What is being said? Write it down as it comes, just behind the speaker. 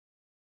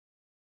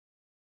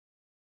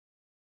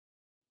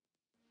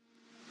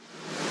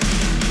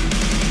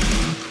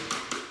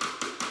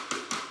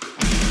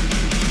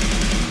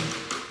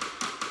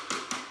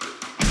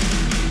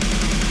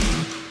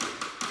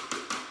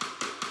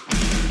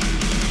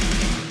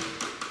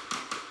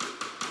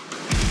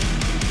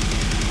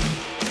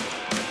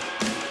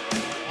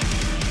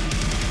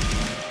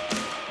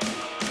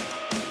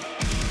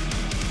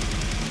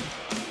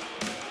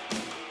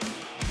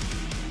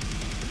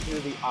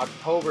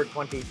October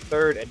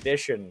 23rd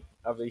edition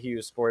of the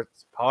Hughes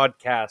Sports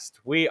Podcast.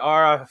 We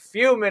are a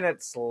few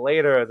minutes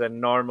later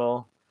than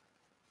normal.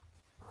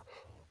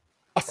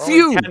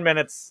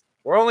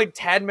 We're only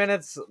 10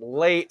 minutes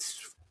late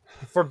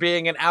for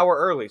being an hour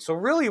early. So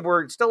really,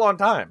 we're still on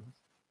time.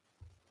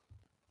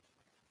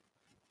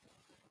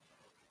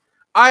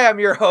 I am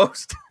your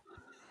host,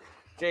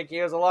 Jake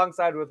Hughes,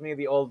 alongside with me,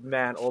 the old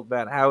man.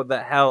 How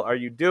the hell are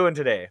you doing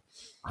today?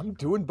 I'm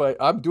doing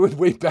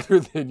way better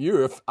than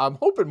you. I'm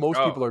hoping most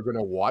people are going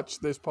to watch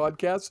this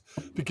podcast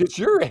because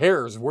your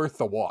hair is worth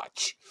the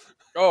watch.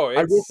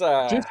 It's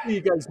just so you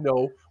guys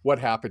know what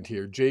happened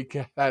here. Jake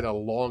had a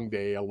long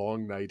day, a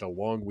long night, a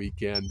long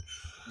weekend.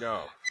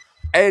 No.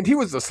 And he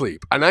was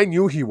asleep, and I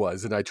knew he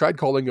was, and I tried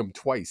calling him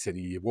twice, and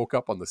he woke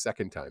up on the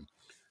second time.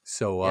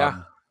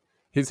 So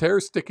his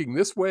hair's sticking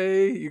this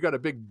way. You got a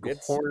big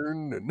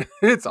horn, and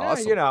it's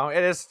awesome. You know,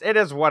 it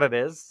is what it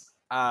is.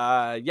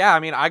 I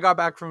mean, I got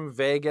back from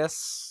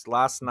Vegas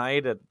last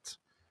night at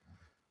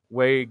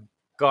way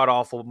god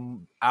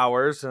awful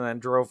hours, and then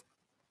drove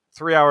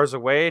 3 hours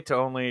away to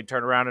only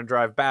turn around and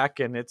drive back,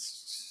 and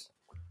it's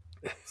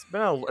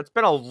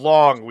been a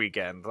long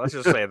weekend. Let's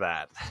just say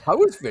that. How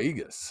was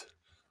Vegas?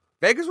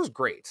 Vegas was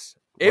great.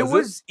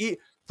 The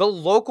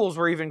locals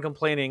were even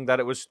complaining that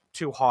it was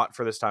too hot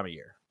for this time of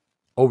year.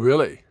 Oh,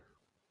 really?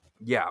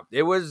 Yeah,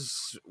 it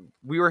was.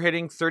 We were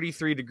hitting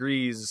 33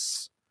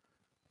 degrees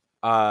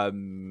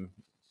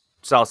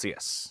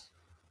Celsius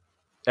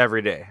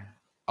every day.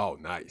 Oh,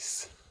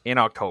 nice. In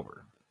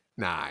October.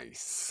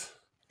 Nice.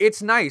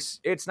 It's nice,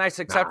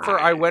 except for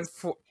I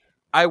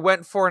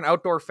went for an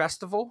outdoor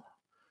festival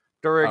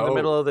during the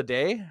middle of the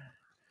day.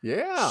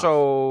 Yeah.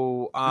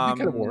 So it'd be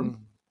kind of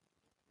warm.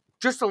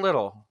 Just a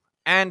little.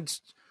 And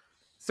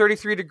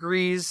 33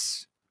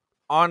 degrees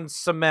on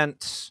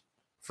cement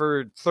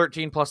for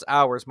 13 plus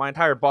hours. My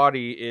entire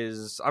body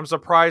I'm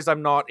surprised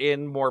I'm not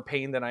in more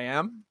pain than I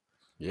am.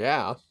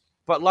 Yeah.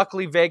 But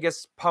luckily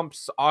Vegas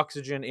pumps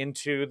oxygen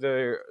into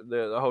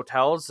the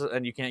hotels,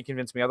 and you can't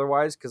convince me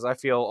otherwise, because I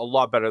feel a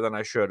lot better than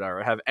I should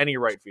or have any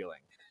right feeling.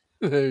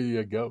 There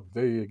you go.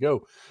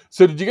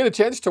 So did you get a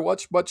chance to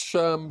watch much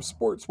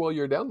sports while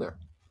you're down there?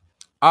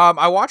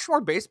 I watched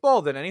more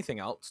baseball than anything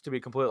else, to be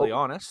completely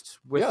honest.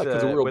 With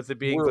it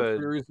being World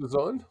Series is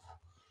on?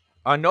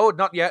 No,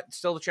 not yet.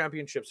 Still the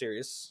championship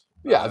series.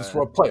 Yeah, it's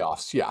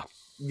playoffs.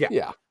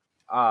 Yeah.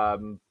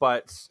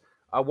 But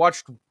I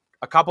watched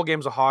a couple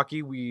games of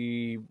hockey.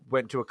 We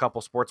went to a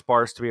couple sports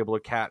bars to be able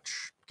to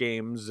catch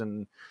games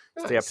and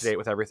stay up to date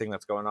with everything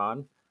that's going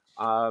on.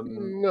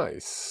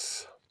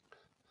 Nice.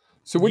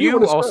 So when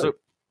you also,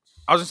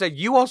 I was gonna say,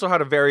 you also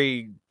had a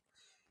very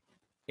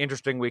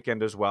interesting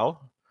weekend as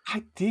well.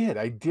 I did.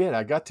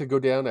 I got to go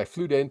down. I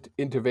flew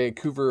into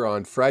Vancouver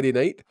on Friday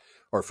night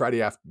or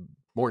Friday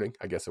morning,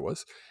 I guess it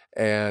was,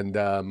 and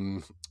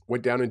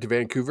went down into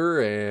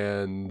Vancouver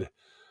and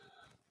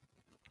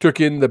took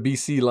in the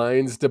BC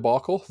Lions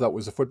debacle. That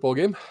was a football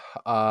game.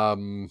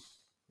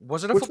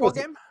 Was it a football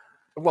game?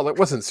 Well, it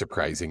wasn't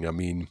surprising. I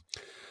mean,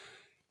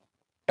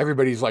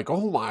 everybody's like,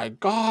 "Oh my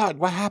God,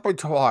 what happened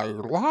to our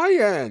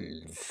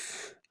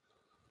Lions?"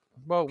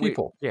 Well,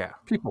 people.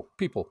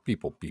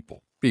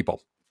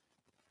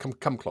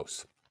 Come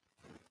close.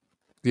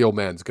 The old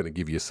man's going to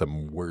give you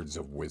some words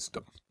of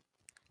wisdom.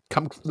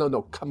 Come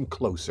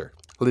closer.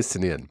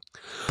 Listen in.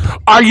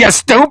 Are you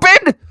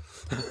stupid?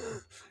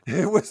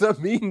 It was a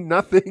mean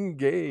nothing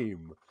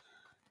game.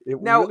 It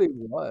really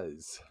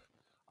was.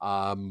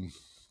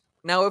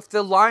 Now, if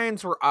the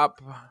Lions were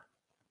up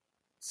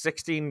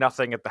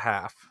 16-0 at the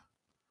half,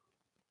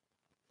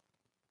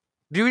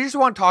 do we just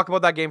want to talk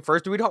about that game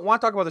first? Do we don't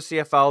want to talk about the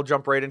CFL?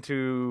 Jump right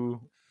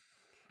into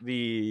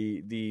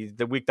the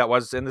week that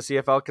was in the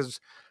CFL,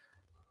 because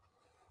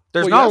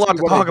there's not a lot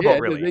to talk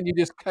about, really. And then you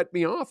just cut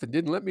me off and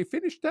didn't let me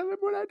finish telling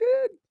what I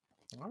did.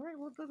 All right,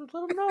 well, let them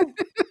know.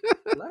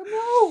 Let them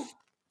know.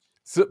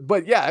 So,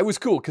 but yeah, it was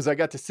cool because I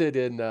got to sit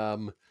in.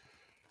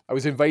 I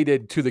was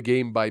invited to the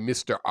game by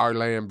Mr.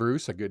 Arlan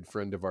Bruce, a good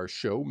friend of our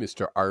show,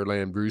 Mr.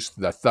 Arlan Bruce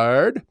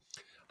III.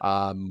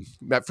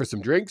 Met for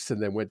some drinks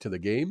and then went to the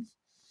game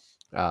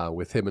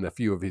with him and a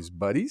few of his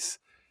buddies.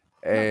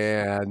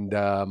 And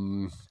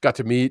got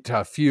to meet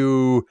a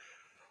few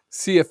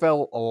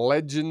CFL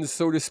legends,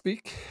 so to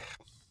speak.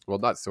 Well,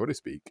 not so to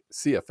speak,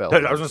 CFL.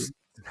 I was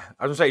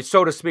going to say,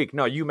 so to speak.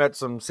 No, you met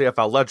some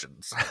CFL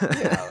legends.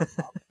 Yeah.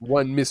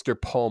 One Mr.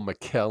 Paul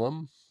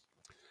McCallum,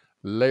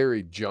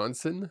 Larry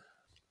Johnson.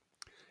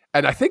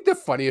 And I think the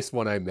funniest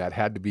one I met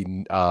had to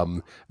be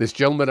this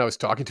gentleman I was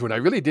talking to, and I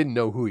really didn't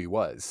know who he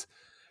was.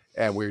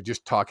 And we were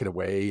just talking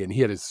away, and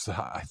he had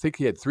I think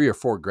he had 3 or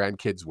 4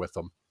 grandkids with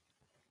him.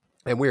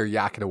 And we were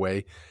yakking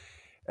away,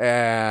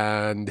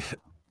 and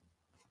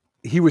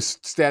he was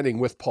standing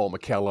with Paul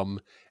McCallum,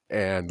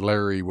 and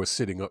Larry was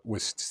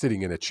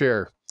sitting in a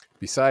chair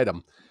beside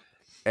him.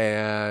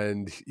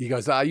 And he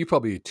goes, "You're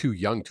probably too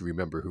young to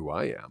remember who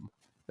I am."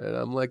 And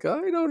I'm like,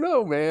 "I don't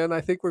know, man. I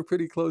think we're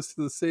pretty close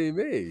to the same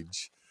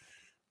age."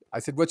 I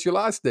said, "What's your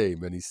last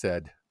name?" And he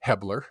said,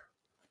 "Hebler."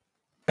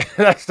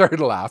 And I started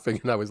laughing,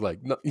 and I was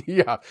like, no,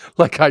 yeah,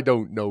 like I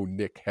don't know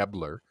Nick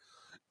Hebler.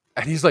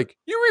 And he's like,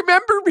 you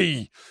remember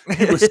me.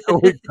 He was so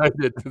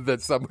excited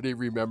that somebody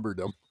remembered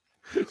him.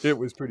 It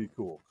was pretty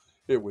cool.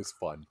 It was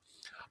fun.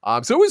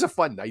 So it was a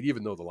fun night,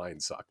 even though the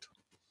Lions sucked.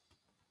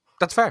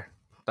 That's fair.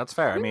 That's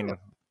fair. Yeah. I mean,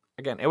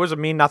 again, it was a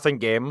mean nothing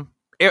game.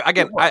 It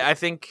was. I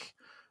think,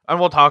 and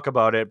we'll talk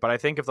about it, but I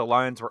think if the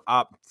Lions were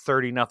up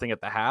 30-0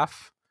 at the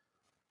half,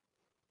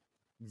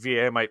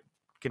 VA might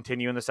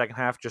continue in the second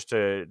half just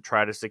to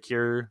try to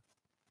secure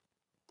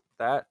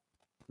that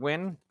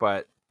win,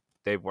 but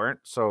they weren't,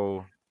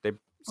 so they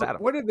sat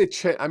them. What did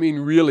they I mean,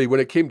 really, when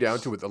it came down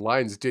to it, the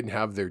Lions didn't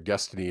have their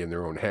destiny in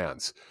their own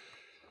hands.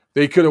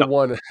 They could have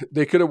won.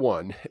 They could have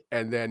won,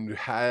 and then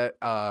had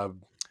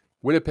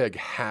Winnipeg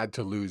had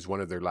to lose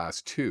one of their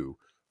last two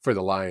for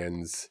the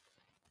Lions,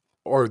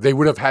 or they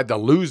would have had to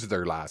lose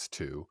their last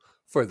two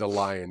for the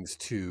Lions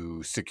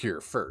to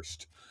secure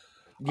first.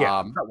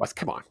 Yeah.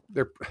 Come on.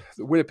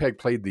 Winnipeg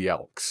played the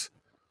Elks.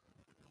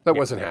 That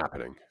wasn't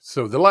happening.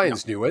 So the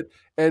Lions knew it.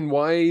 And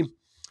why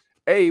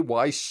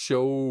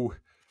show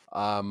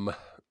the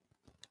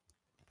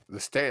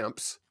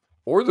Stamps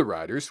or the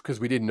Riders, because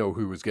we didn't know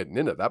who was getting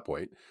in at that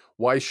point.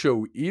 Why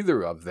show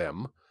either of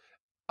them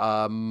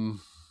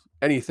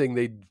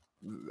anything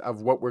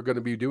of what we're going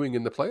to be doing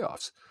in the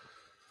playoffs?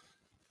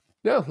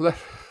 No,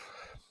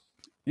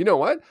 you know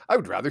what? I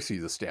would rather see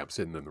the Stamps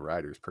in than the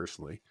Riders,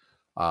 personally.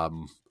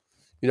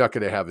 You're not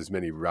going to have as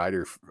many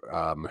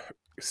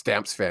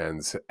Stamps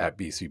fans at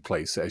BC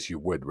Place as you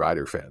would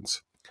Rider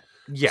fans.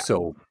 Yeah.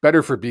 So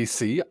better for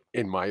BC,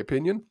 in my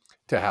opinion,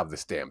 to have the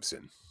Stamps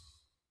in.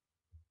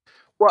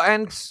 Well,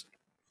 and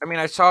I mean,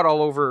 I saw it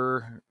all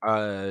over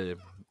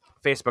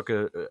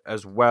Facebook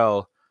as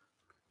well,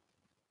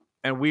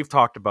 and we've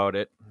talked about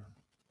it.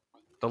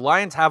 The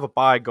Lions have a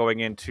bye going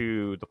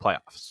into the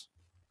playoffs.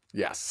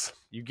 Yes.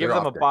 You give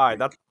them a bye.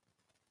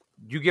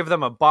 You give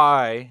them a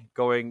bye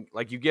going,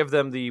 like you give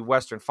them the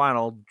Western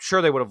Final.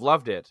 Sure, they would have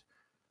loved it.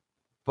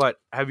 But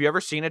have you ever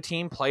seen a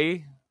team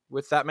play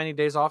with that many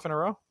days off in a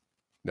row?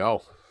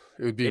 No.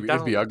 It'd be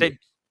ugly.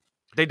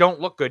 They don't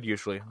look good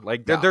usually.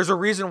 Like there's a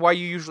reason why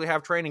you usually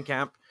have training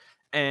camp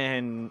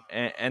and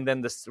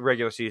then the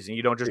regular season.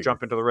 You don't just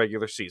jump into the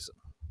regular season.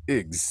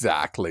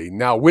 Exactly.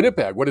 Now,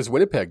 Winnipeg, what does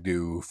Winnipeg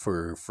do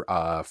for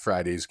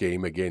Friday's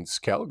game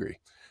against Calgary?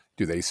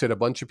 Do they sit a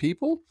bunch of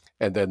people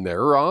and then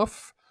they're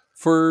off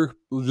for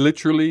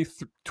literally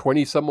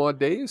 20 some odd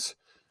days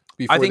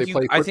before they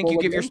play football? I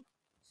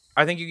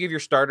think you give your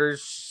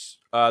starters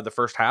the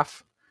first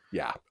half.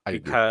 Yeah,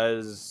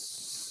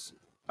 because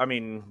I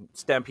mean,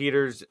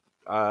 Stampeders.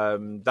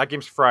 That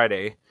game's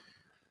Friday.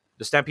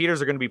 The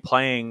Stampeders are going to be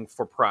playing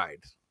for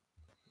pride.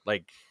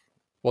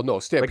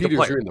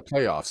 Stampeders are in the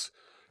playoffs.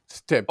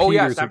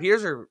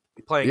 Stampeders are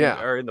playing.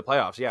 Are in the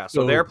playoffs. Yeah,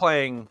 so they're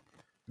playing.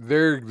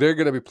 They're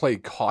going to be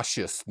playing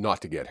cautious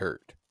not to get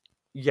hurt.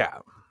 Yeah,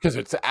 because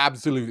it's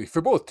absolutely,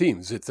 for both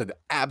teams, it's an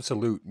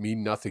absolute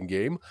mean nothing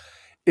game.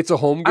 It's a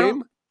home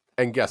game,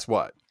 and guess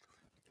what?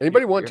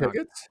 Anybody want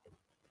tickets?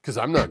 Because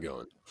I'm not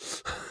going.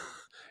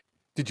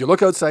 Did you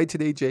look outside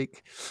today,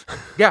 Jake?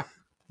 Yeah,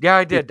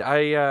 I did.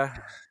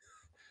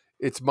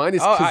 It's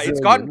minus.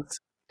 It's gotten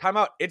time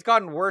out. It's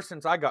gotten worse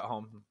since I got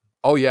home.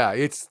 Oh yeah,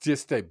 it's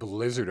just a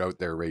blizzard out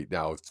there right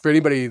now. For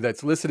anybody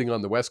that's listening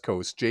on the West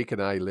Coast, Jake and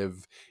I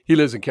he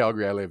lives in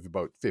Calgary. I live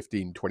about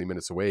 15, 20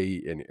 minutes away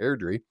in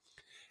Airdrie.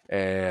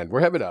 And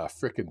we're having a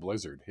freaking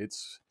blizzard.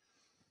 It's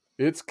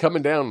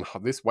coming down.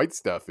 This white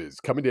stuff is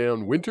coming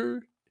down.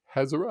 Winter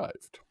has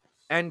arrived.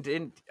 And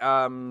in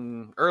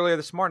earlier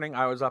this morning,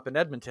 I was up in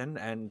Edmonton,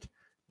 and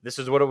this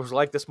is what it was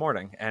like this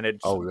morning. And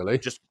it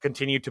just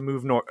continued to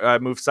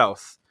move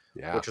south.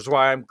 Yeah, which is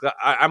why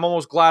I'm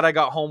almost glad I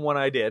got home when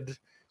I did,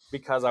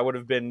 because I would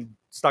have been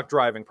stuck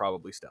driving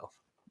probably still.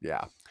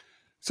 Yeah.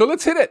 So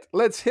let's hit it.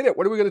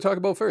 What are we going to talk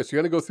about first? You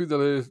going to go through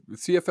the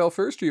CFL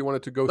first, or you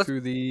wanted to go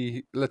through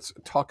let's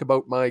talk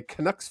about my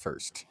Canucks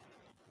first?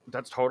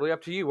 That's totally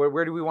up to you.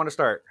 Where do we want to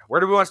start?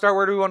 Where do we want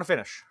to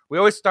finish? We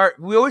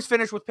always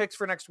finish with picks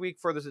for next week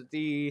for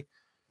the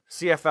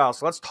CFL.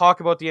 So let's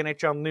talk about the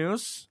NHL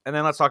news, and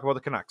then let's talk about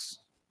the Canucks.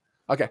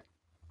 Okay.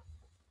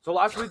 So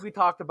last week we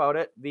talked about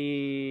it,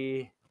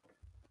 the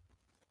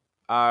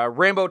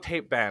rainbow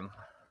tape ban.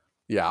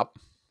 Yeah.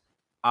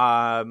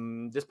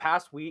 This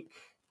past week,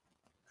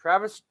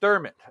 Travis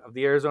Dermott of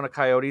the Arizona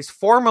Coyotes,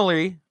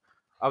 formerly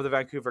of the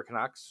Vancouver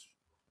Canucks,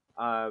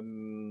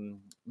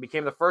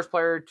 became the first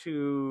player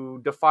to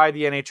defy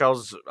the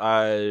NHL's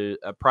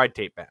pride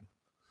tape ban.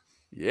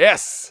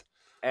 Yes.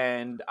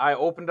 And I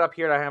opened up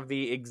here and I have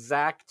the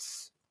exact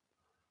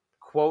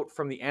quote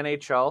from the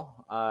NHL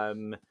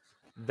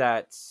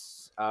that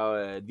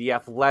the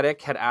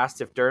Athletic had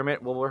asked if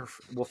Dermott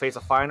will face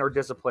a fine or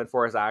discipline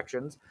for his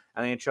actions,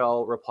 and the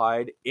NHL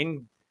replied,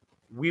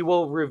 "We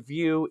will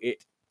review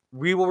it.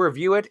 We will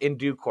review it in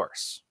due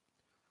course."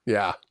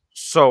 Yeah.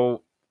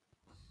 So,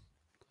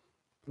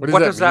 what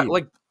does that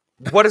mean?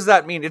 What does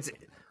that mean? It's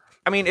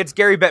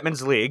Gary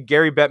Bettman's league.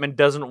 Gary Bettman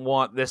doesn't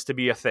want this to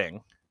be a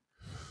thing.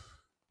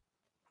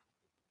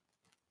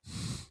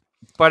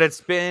 But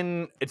it's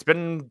been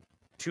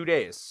 2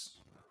 days.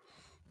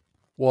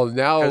 Well,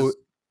 now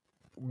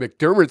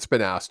McDermott's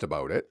been asked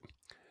about it,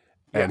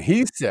 and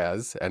he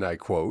says, and I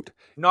quote,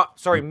 not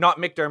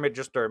McDermott,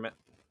 just Dermott.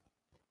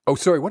 Oh,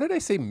 sorry, what did I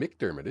say?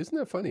 McDermott. Isn't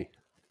that funny?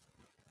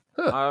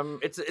 Huh.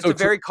 It's a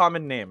very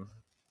common name.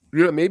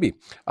 Yeah, maybe.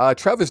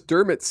 Travis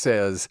Dermott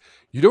says,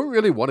 you don't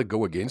really want to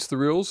go against the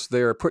rules.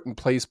 They are put in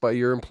place by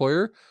your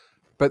employer,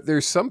 but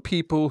there's some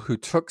people who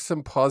took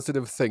some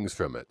positive things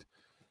from it.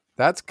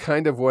 That's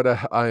kind of what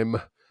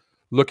I'm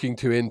looking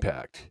to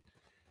impact.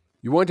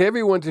 You want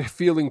everyone to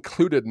feel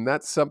included, and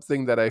that's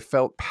something that I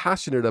felt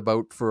passionate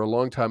about for a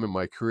long time in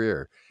my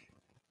career.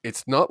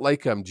 It's not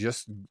like I'm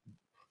just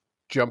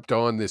jumped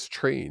on this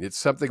train. It's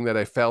something that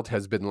I felt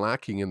has been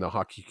lacking in the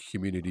hockey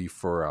community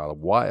for a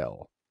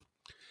while.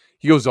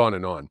 He goes on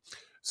and on.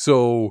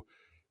 So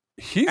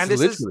he's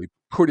literally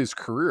put his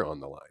career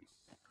on the line.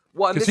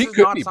 Well, because he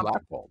could be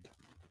blackballed.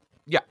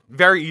 Yeah,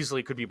 very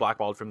easily could be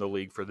blackballed from the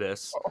league for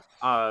this.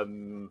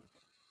 And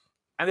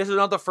this is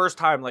not the first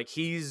time. Like like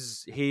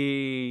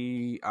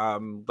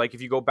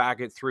if you go back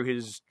through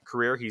his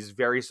career, he's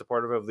very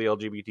supportive of the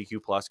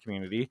LGBTQ plus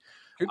community.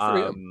 Good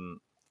for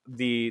him.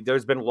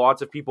 There's been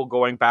lots of people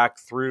going back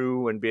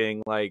through and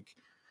being like,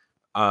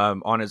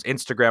 on his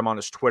Instagram, on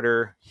his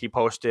Twitter, he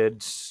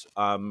posted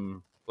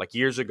like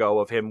years ago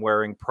of him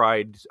wearing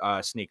Pride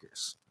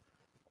sneakers,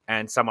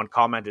 and someone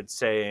commented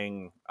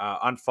saying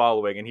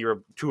unfollowing,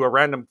 and to a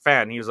random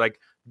fan, he was like,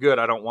 "Good,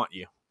 I don't want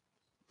you."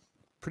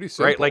 Pretty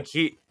simple, right? Like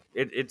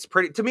it's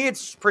pretty, to me,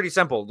 it's pretty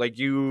simple. Like,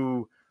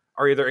 you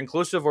are either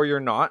inclusive or you're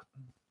not,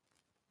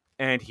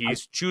 and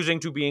he's choosing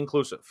to be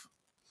inclusive.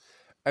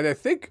 And I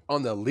think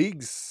on the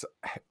league's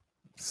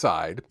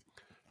side,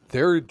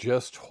 they're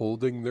just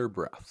holding their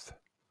breath.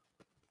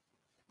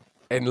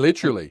 And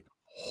literally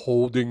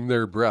holding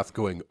their breath,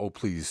 going, oh,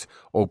 please,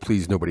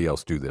 nobody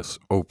else do this.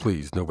 Oh,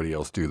 please, nobody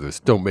else do this.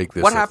 Don't make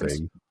this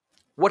thing.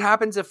 What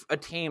happens if a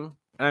team,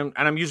 and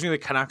I'm using the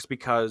Canucks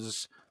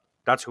because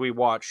that's who we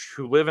watch,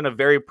 who live in a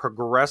very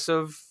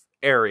progressive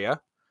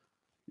area.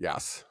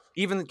 Yes.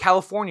 Even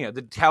California,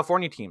 the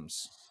California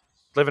teams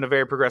live in a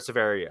very progressive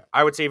area.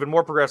 I would say even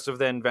more progressive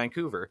than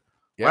Vancouver.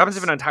 Yes. What happens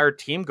if an entire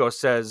team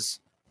says,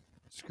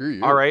 screw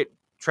you. All right,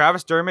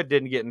 Travis Dermott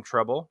didn't get in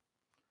trouble.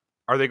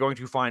 Are they going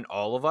to fine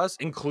all of us,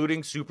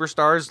 including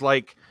superstars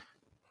like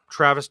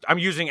Travis? I'm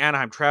using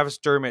Anaheim, Travis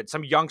Dermott,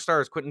 some young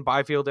stars, Quentin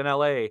Byfield in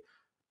LA.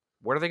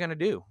 What are they going to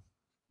do?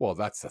 Well,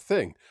 that's the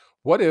thing.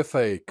 What if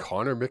a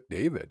Connor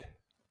McDavid?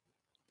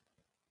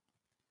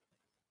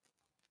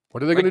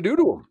 What are they going to do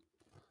to him?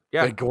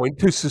 Yeah. They're going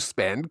to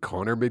suspend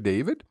Connor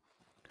McDavid?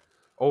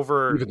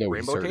 Over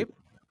rainbow tape?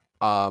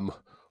 What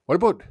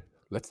about,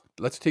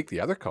 let's take the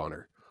other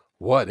Connor.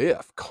 What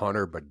if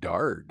Connor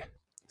Bedard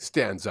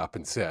stands up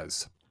and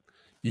says,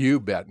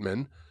 you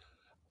Bettman,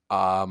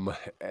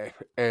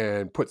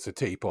 and puts the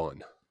tape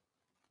on?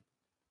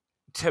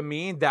 To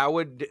me, that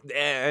would,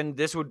 and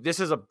this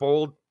is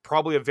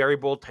probably a very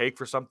bold take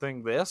for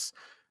something this,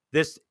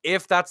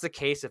 if that's the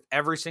case, if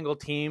every single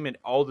team and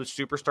all the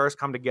superstars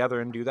come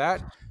together and do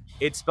that,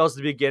 it spells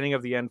the beginning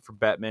of the end for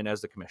Bettman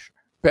as the commissioner.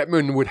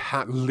 Bettman would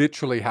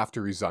literally have to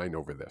resign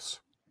over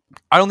this.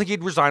 I don't think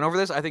he'd resign over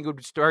this. I think it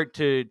would start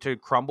to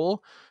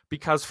crumble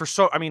because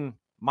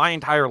my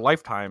entire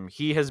lifetime,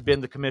 he has been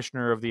the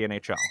commissioner of the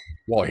NHL.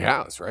 Well, he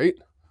has, right?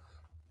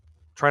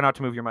 Try not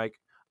to move your mic.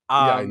 Yeah,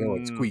 I know,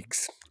 it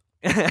squeaks.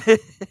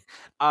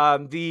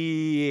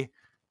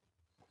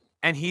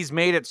 And he's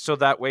made it so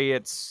that way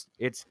it's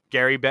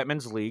Gary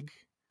Bettman's league,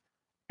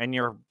 and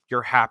you're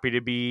happy to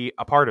be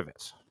a part of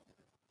it.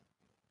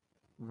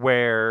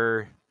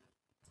 Where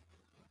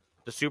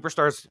the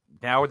superstars,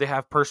 now they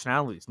have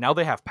personalities. Now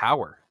they have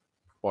power.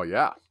 Well,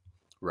 yeah,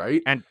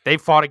 right? And they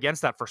fought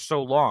against that for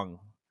so long.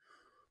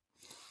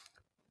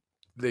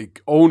 The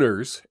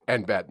owners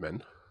and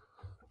Bettman,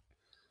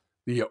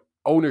 the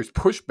owners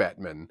push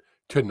Bettman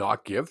to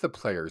not give the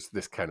players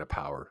this kind of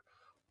power.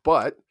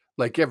 But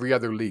like every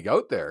other league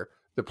out there,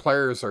 the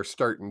players are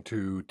starting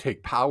to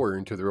take power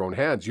into their own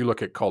hands. You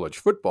look at college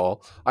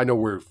football. I know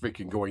we're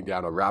freaking going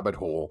down a rabbit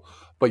hole,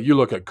 but you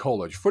look at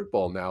college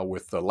football now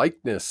with the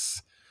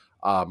likeness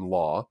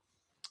law.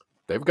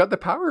 They've got the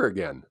power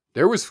again.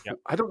 There was,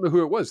 I don't know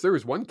who it was. There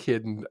was one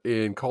kid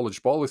in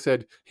college ball who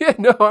said, yeah,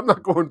 no, I'm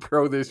not going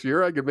pro this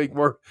year. I could make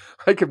more.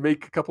 I could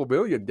make a couple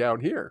million down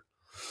here.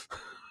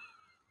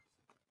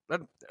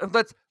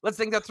 Let's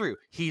think that through.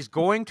 He's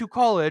going to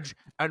college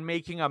and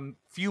making a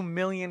few $1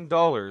 million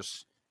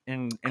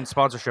in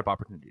sponsorship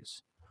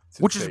opportunities,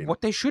 which is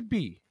what they should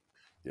be.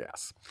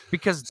 Yes.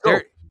 Because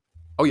they're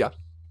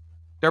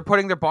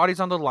putting their bodies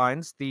on the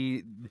lines.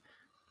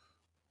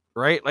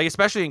 Right? Like,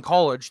 especially in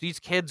college, these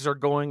kids are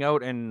going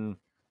out, and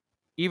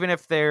even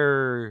if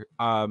they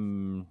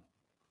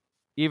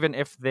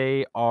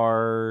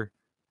are,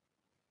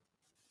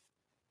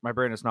 my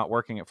brain is not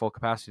working at full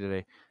capacity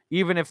today.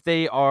 Even if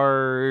they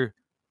are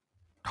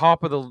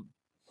top of the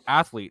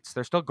athletes,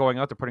 they're still going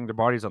out, they're putting their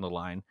bodies on the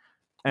line.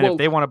 And if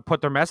they want to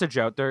put their message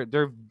out, they're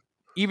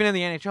even in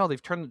the NHL,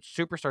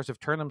 superstars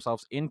have turned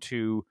themselves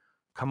into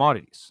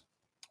commodities.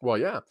 Well,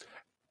 yeah.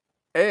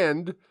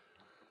 And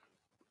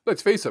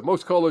let's face it,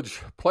 most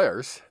college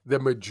players,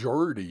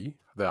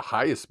 the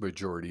highest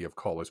majority of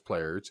college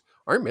players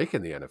aren't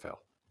making the NFL.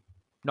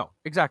 No,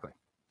 exactly.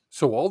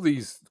 So all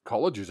these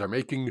colleges are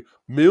making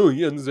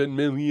millions and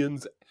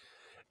millions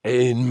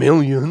and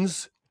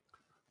millions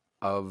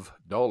of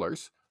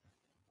dollars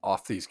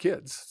off these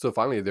kids. So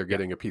finally they're Yeah.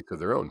 getting a piece of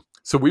their own.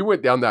 So we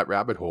went down that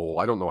rabbit hole.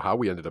 I don't know how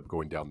we ended up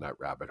going down that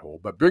rabbit hole,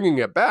 but bringing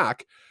it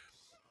back,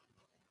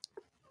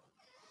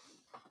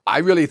 I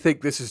really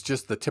think this is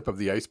just the tip of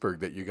the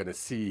iceberg that you're going to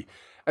see.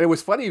 And it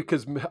was funny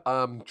because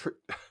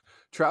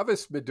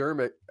Travis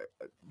Dermott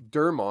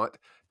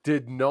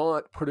did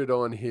not put it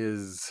on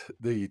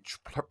the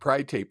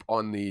pry tape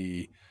on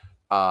the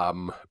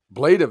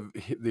blade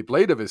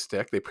of his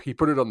stick. He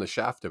put it on the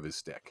shaft of his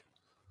stick.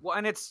 Well,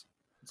 and it's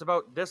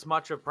about this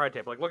much of pride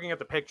tape. Like looking at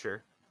the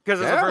picture, because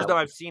it's the Yeah. first time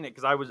I've seen it.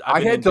 Because I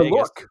been had in to Vegas.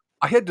 look.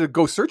 I had to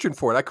go searching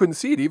for it. I couldn't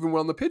see it even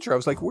on the picture. I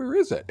was like, "Where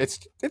is it?"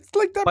 It's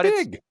like that But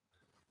big.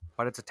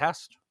 But it's a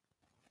test.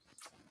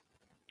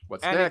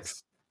 What's And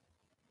next?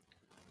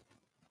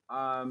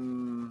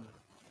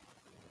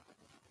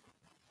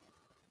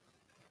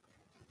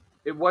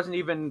 It wasn't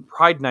even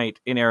Pride Night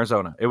in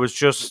Arizona. It was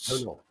just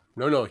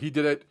No. He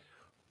did it.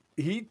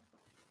 He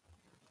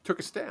took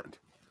a stand.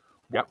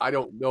 Yep. I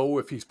don't know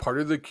if he's part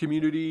of the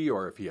community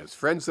or if he has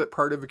friends that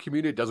part of the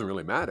community. It doesn't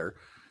really matter.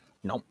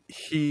 No.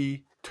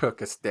 He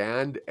took a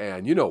stand,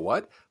 and you know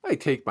what? I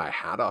take my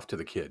hat off to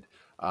the kid.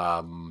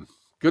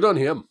 Good on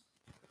him.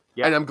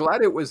 Yep. And I'm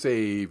glad it was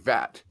a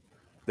vet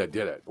that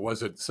did it. It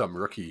wasn't some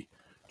rookie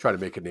trying to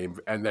make a name.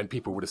 And then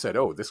people would have said,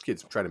 "Oh, this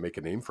kid's trying to make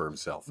a name for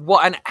himself." Well,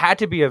 and it had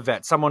to be a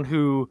vet, someone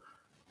who,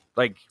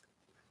 like,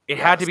 it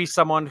had to be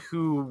someone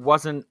who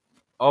wasn't.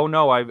 Oh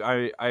no, I've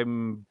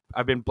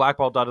been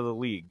blackballed out of the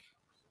league.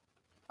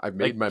 I've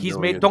made my he's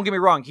million. made. Don't get me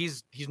wrong.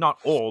 He's not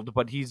old,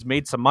 but he's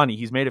made some money.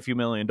 He's made a few $1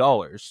 million.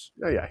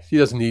 Yeah. He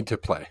doesn't need to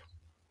play,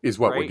 is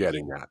what we're Right?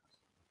 getting at.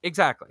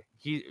 Exactly.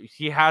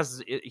 He has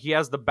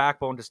the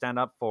backbone to stand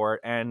up for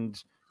it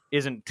and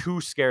isn't too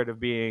scared of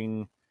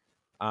being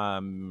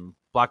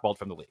blackballed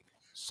from the league.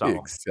 So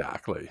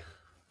Exactly.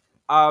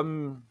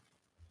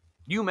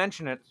 You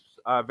mentioned it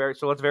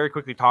so let's very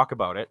quickly talk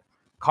about it.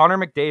 Connor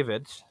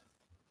McDavid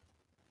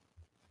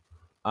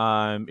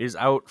is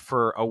out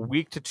for a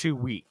week to 2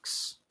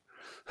 weeks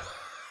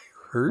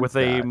with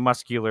a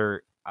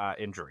muscular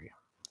injury.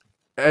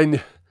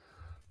 And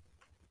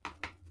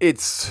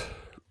it's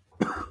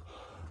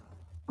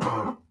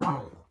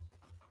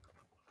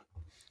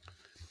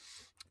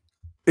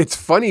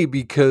funny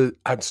because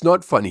it's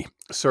not funny.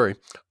 Sorry.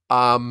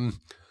 What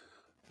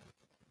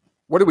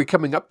are we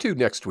coming up to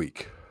next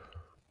week?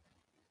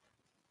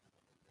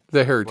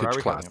 The Heritage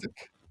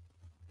Classic.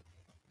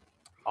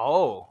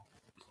 Oh.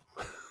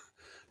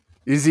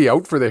 Is he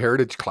out for the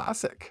Heritage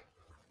Classic?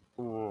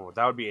 Ooh,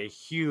 that would be a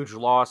huge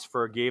loss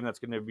for a game that's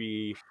going to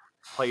be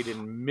played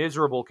in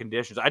miserable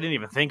conditions. I didn't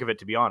even think of it,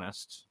 to be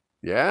honest.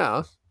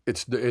 Yeah.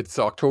 It's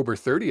October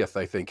 30th,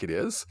 I think it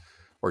is,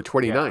 or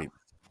 29th. Yeah.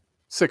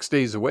 6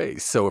 days away.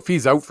 So if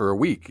he's out for a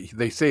week,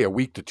 they say a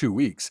week to 2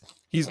 weeks,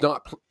 he's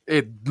not.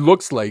 It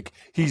looks like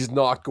he's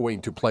not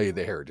going to play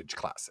the Heritage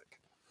Classic.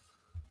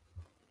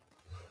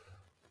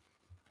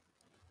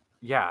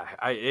 Yeah,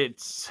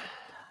 it's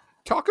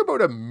talk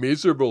about a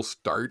miserable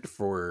start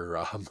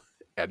for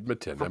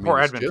Edmonton.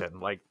 Edmonton,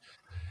 like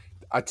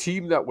a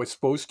team that was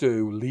supposed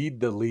to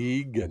lead the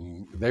league,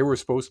 and they were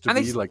supposed to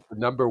be like the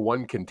number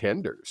one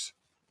contenders.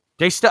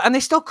 They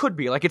still could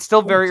be. Like, it's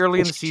still very early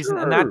in the season,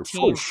 and that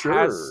team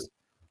has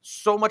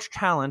so much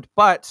talent.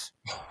 But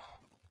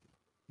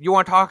you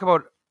want to talk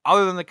about,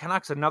 other than the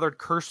Canucks, another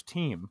cursed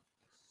team.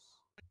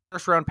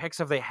 First round picks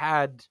have they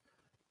had,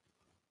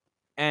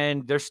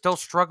 and they're still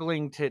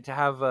struggling to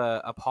have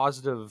a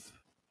positive,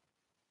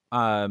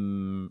 a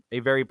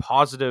very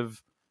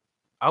positive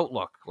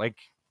outlook. Like,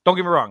 don't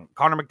get me wrong,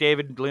 Connor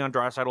McDavid, Leon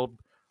Draisaitl,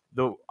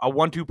 a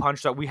 1-2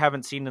 punch that we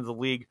haven't seen in the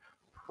league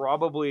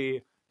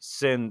probably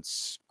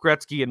since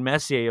Gretzky and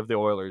Messier of the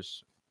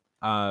Oilers,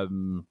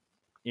 in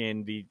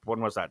the,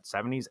 when was that,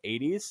 70s,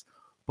 80s?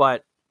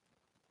 But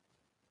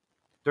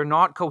they're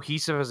not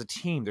cohesive as a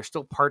team. There's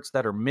still parts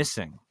that are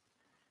missing.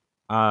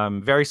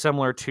 Very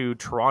similar to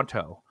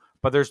Toronto.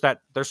 But there's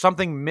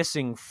something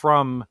missing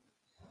from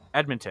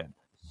Edmonton.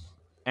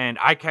 And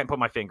I can't put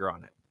my finger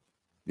on it.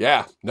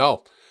 Yeah,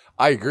 no,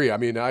 I agree. I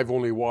mean, I've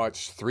only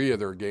watched 3 of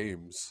their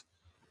games.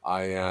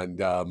 And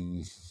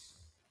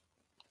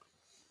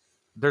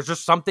there's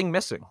just something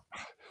missing.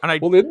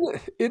 And well,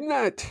 in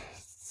that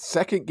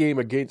second game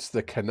against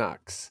the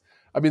Canucks,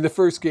 I mean, the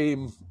first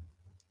game,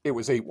 it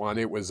was 8-1.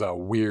 It was a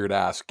weird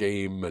ass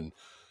game,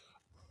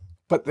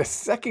 but the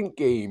second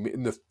game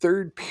in the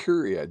third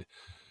period,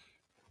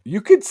 you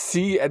could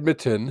see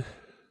Edmonton.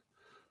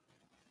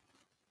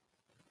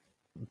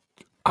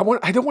 I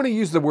don't want to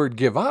use the word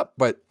give up,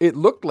 but it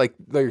looked like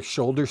their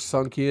shoulders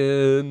sunk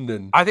in,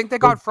 and I think they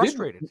got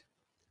frustrated.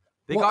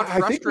 They got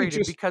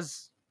frustrated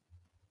because,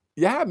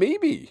 yeah,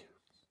 maybe.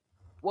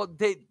 Well,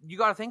 you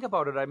got to think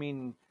about it. I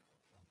mean,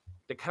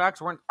 the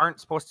Canucks aren't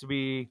supposed to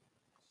be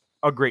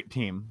a great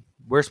team.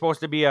 We're supposed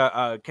to be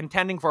a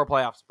contending for a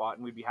playoff spot,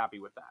 and we'd be happy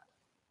with that.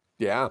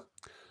 Yeah.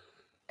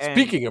 And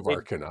Speaking of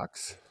our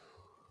Canucks,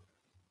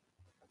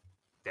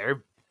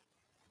 they're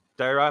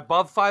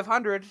above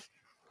 500.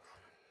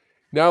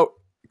 now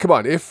come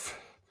on. If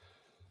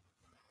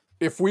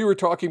we were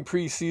talking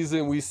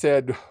preseason, we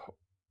said,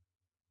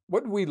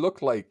 what would we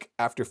look like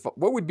after?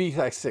 What would be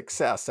a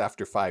success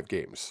after 5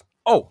 games?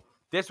 Oh,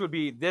 this would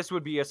be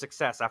a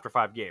success after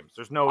 5 games.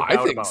 There's no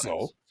doubt about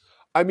it.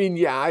 I mean,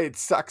 yeah, it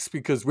sucks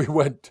because we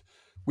won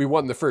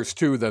the first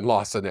 2, then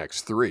lost the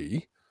next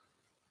 3.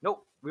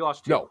 Nope, we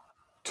lost 2. No,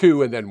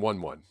 2 and then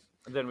 1-1.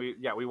 And then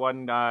we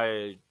won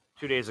 2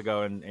 days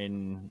ago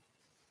in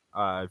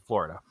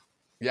Florida.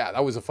 Yeah,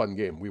 that was a fun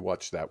game. We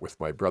watched that with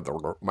my brother,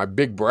 my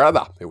big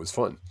brother. It was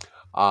fun.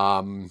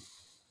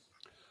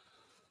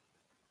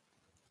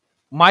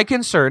 My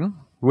concern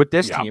with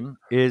this team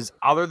is,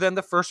 other than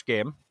the first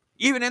game,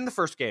 even in the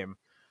first game,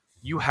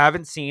 you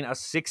haven't seen a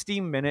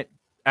 60-minute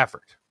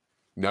effort.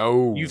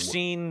 No. You've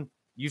seen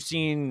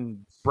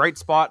bright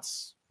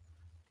spots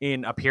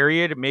in a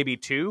period, maybe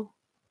 2,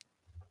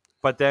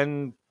 but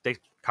then they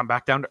come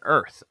back down to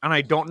earth. And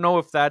I don't know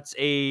if that's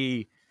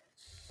they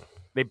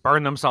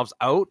burn themselves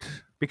out,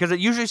 because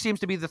it usually seems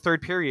to be the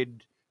third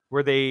period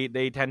where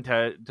they tend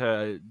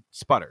to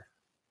sputter.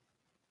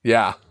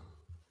 Yeah.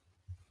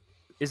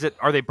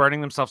 Are they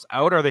burning themselves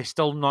out? Are they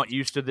still not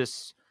used to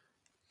this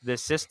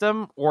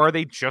system, or are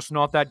they just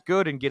not that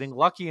good and getting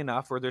lucky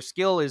enough, or their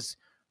skill is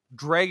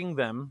dragging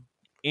them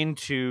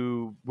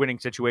into winning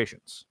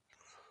situations?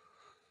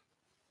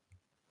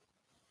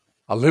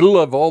 A little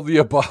of all the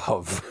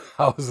above.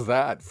 How's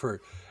that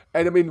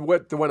and I mean,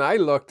 when I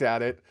looked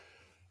at it,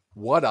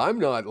 what I'm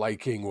not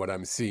liking, what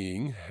I'm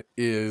seeing,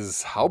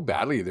 is how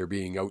badly they're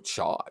being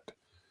outshot.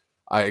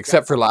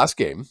 Except for last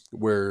game,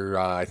 where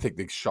I think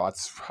the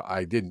shots,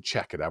 I didn't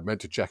check it. I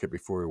meant to check it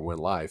before we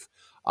went live.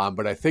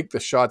 But I think the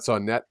shots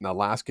on net in the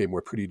last game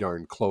were pretty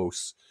darn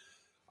close.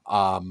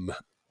 The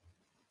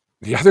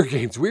other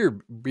games, we were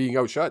being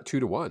outshot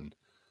 2-1.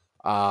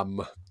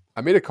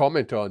 I made a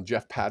comment on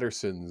Jeff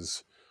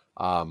Patterson's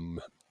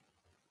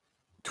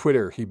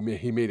Twitter. He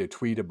made a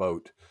tweet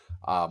about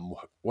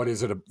what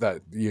is it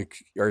that you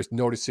are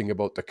noticing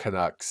about the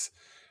Canucks,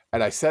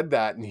 and I said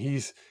that, and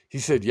he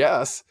said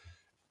yes.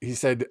 He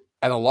said,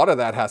 and a lot of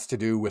that has to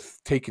do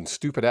with taking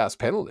stupid ass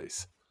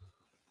penalties,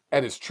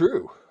 and it's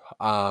true.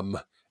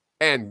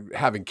 And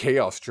having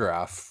chaos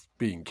giraffe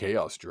being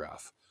chaos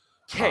giraffe.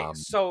 Okay,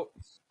 so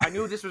I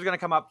knew this was going to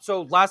come up.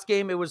 So last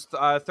game it was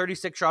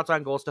 36 shots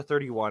on goals to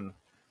 31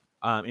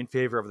 in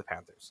favor of the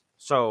Panthers.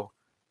 So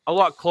a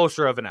lot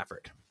closer of an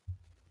effort.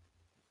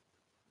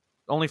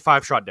 Only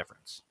 5 shot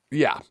difference.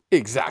 Yeah,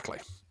 exactly.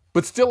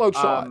 But still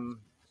outshot.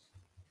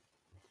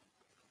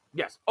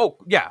 Yes. Oh,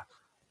 yeah.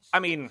 I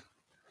mean,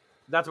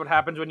 that's what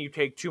happens when you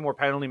take 2 more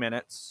penalty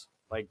minutes.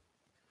 Like,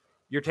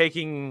 you're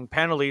taking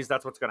penalties,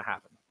 that's what's going to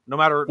happen. No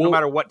matter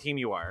what team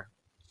you are.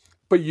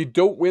 But you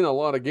don't win a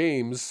lot of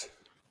games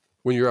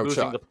when you're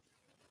outshot.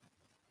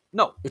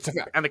 No. It's a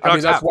fact. And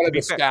that's one of the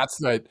stats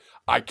that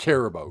I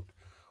care about.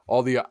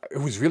 It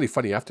was really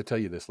funny. I have to tell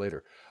you this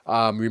later.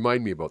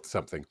 Remind me about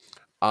something.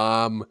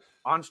 On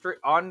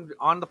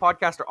the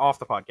podcast or off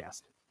the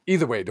podcast?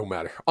 Either way, it don't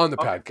matter. On the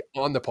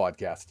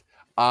podcast.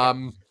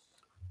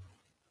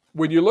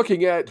 When you're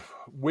looking at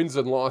wins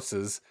and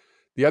losses,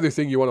 the other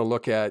thing you want to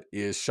look at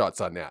is shots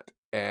on net.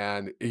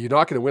 And you're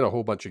not going to win a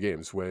whole bunch of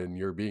games when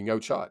you're being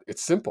outshot.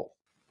 It's simple.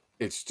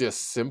 It's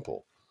just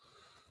simple.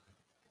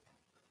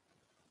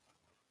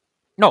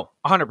 No,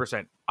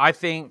 100%. I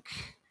think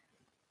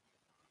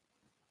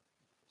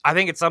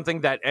it's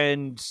something that,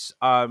 and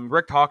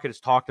Rick Tocchet has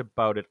talked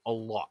about it a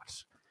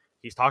lot.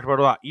 He's talked about it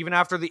a lot, even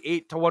after the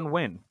 8-1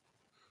 win,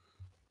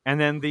 and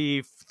then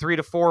the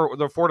 3-4,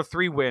 the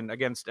 4-3 win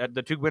against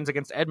the 2 wins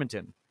against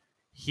Edmonton.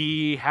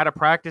 He had a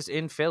practice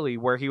in Philly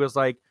where he was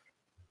like,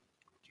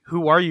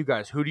 "Who are you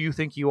guys? Who do you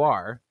think you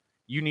are?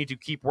 You need to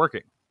keep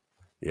working."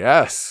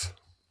 Yes.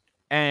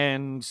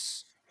 And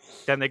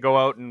then they go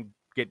out and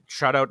get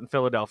shut out in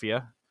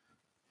Philadelphia.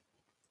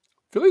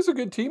 Philly's a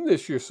good team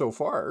this year so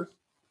far.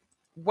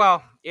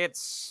 Well,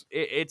 it's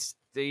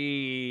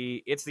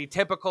the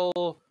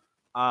typical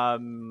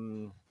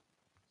Tortellini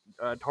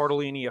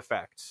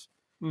effect.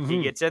 Mm-hmm.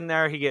 He gets in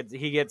there,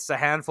 he gets a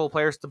handful of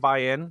players to buy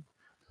in,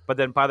 but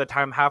then by the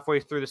time halfway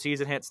through the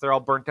season hits, they're all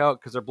burnt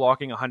out because they're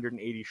blocking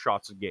 180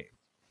 shots a game.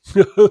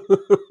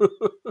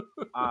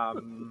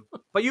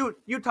 But you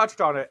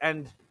touched on it,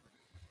 and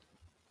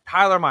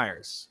Tyler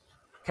Myers,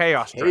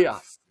 chaos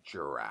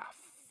giraffe.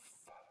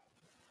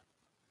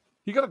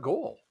 He got a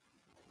goal.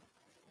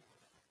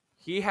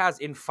 He has,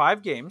 in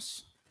 5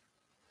 games,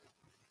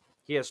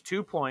 he has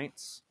 2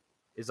 points,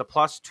 is a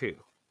 +2.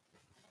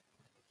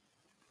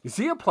 Is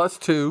he a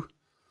 +2?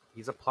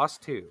 He's a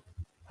 +2.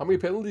 How many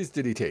penalties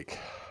did he take?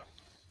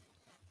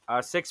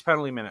 6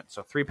 penalty minutes,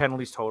 so 3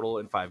 penalties total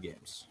in 5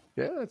 games.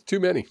 Yeah, that's too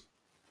many.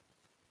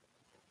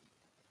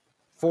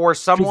 For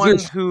someone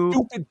who...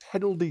 Stupid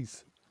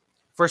penalties.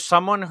 For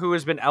someone who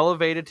has been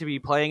elevated to be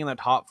playing in the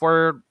top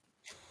 4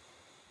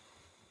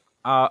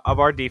 of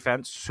our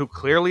defense, who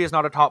clearly is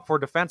not a top 4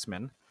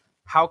 defenseman,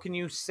 how can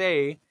you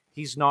say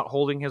he's not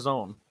holding his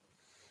own?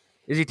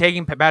 Is he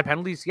taking bad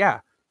penalties?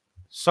 Yeah.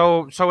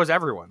 So is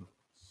everyone.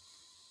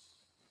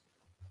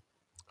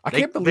 I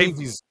can't believe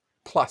he's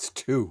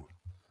 +2.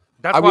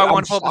 That's why I want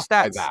I'm to pull up the shocked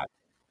by stats. that.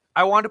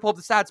 I want to pull up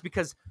the stats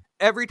because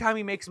every time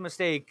he makes a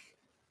mistake,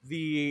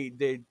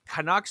 the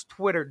Canucks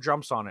Twitter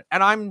jumps on it,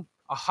 and I'm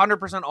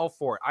 100% all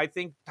for it. I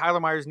think Tyler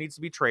Myers needs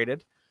to be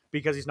traded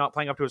because he's not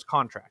playing up to his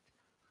contract.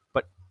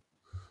 But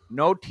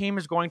no team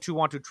is going to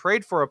want to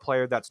trade for a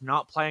player that's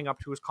not playing up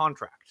to his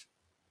contract.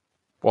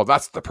 Well,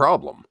 that's the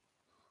problem.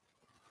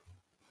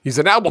 He's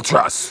an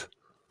albatross.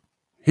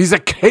 He's a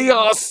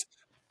chaos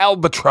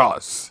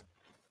albatross.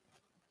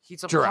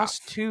 He's a Giraffe.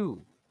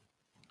 +2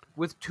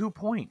 with 2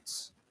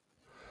 points.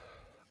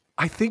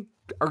 I think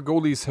our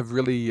goalies have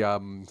really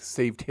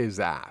saved his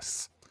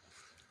ass.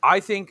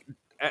 I think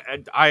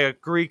I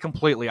agree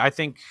completely. I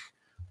think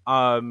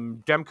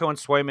Demko and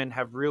Swayman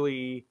have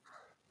really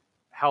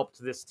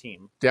helped this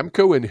team.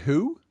 Demko and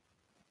who?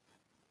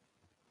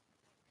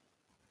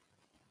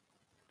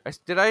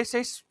 Did I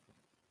say?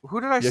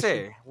 Who did I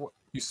say?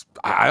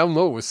 I don't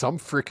know. It was some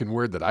freaking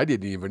word that I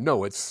didn't even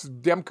know. It's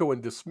Demko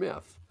and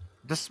DeSmith.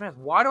 DeSmith.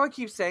 Why do I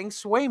keep saying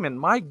Swayman?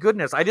 My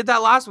goodness, I did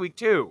that last week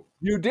too.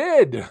 You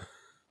did.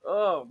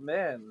 Oh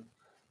man,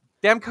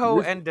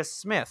 Demko and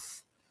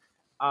DeSmith.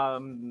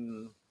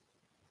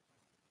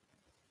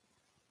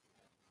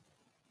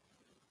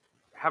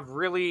 Have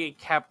really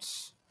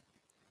kept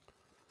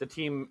the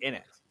team in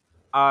it.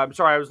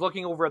 Sorry, I was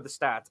looking over at the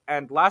stats,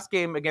 and last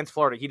game against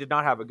Florida, he did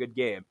not have a good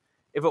game.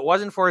 If it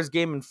wasn't for his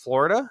game in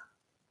Florida,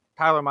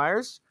 Tyler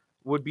Myers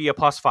would be a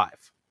 +5.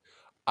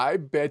 I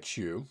bet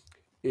you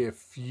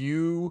if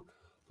you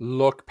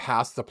look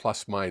past the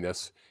plus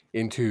minus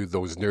into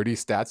those nerdy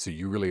stats that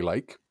you really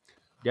like,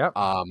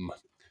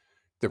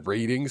 the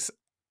ratings,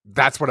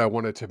 that's what I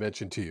wanted to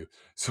mention to you.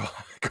 So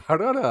I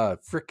got on a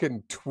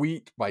freaking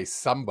tweet by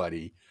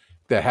somebody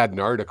that had an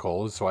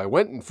article. So I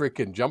went and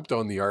freaking jumped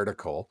on the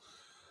article.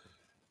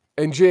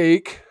 And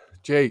Jake,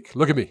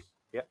 look at me.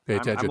 Yeah, pay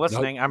attention. I'm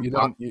listening.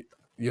 No,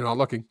 you're not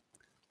looking.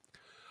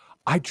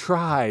 I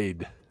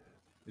tried.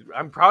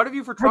 I'm proud of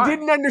you for trying. I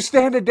didn't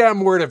understand a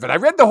damn word of it. I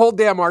read the whole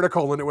damn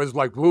article and it was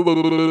like,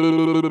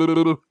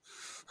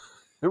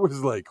 it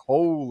was like,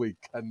 holy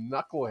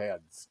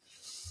knuckleheads.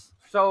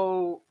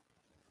 So,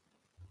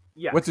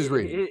 yeah. What's his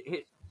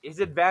rating? His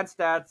advanced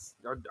stats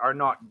are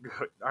not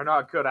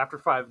good after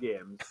 5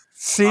 games.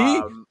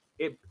 See?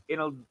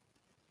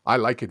 I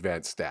like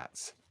advanced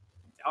stats.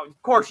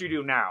 Of course you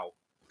do now.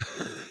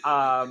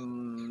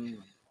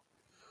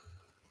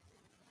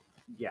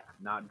 Yeah,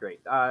 not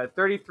great.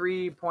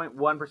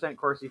 33.1%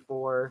 Corsi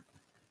for,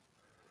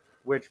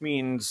 which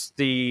means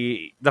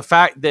the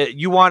fact that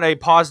you want a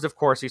positive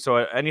Corsi, so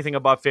anything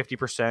above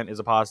 50% is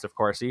a positive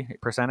Corsi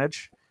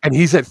percentage. And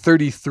he's at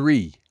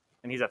 33.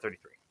 And he's at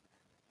 33.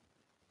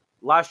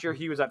 Last year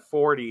he was at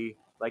 40.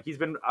 Like, he's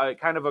been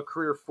kind of a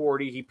career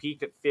 40. He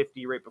peaked at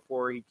 50 right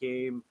before he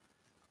came.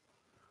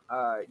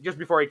 Just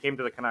before he came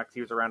to the Canucks,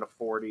 he was around a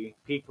 40.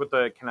 Peaked with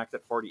the Canucks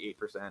at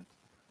 48%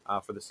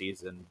 for the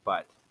season,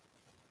 but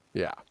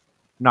yeah,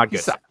 not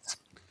good.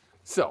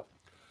 So,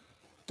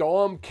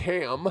 Dom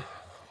Cam,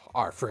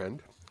 our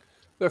friend,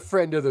 the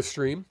friend of the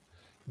stream,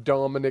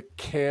 Dominic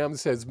Cam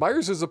says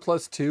Myers is a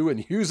 +2 and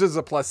Hughes is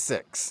a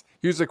 +6.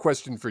 Here's a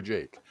question for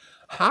Jake: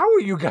 how are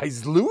you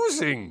guys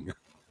losing?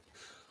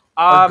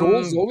 Our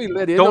goals only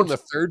let in on the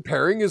third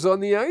pairing is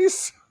on the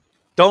ice.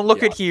 Don't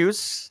look at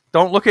Hughes.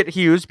 Don't look at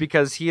Hughes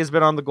because he has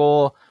been on the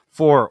goal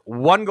for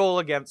 1 goal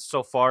against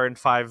so far in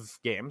 5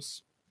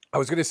 games. I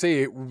was going to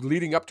say,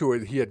 leading up to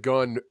it, he had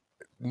gone,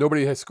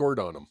 nobody has scored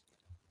on him.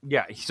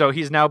 Yeah, so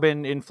he's now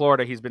been in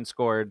Florida. He's been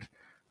scored.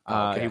 He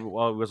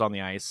was on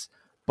the ice.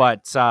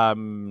 But,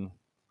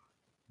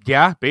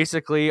 yeah,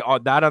 basically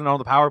that and on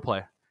the power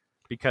play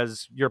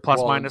because your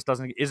plus-minus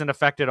isn't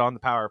affected on the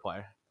power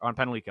play, on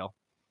penalty kill.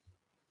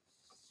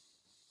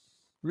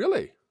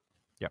 Really?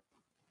 Yep.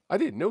 I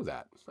didn't know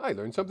that. I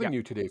learned something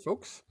new today,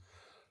 folks.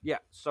 Yeah,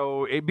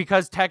 so it's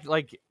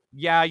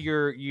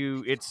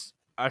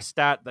a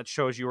stat that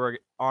shows you were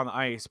on the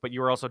ice, but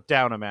you were also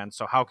down a man.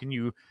 So how can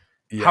you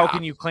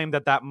claim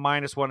that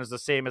 -1 is the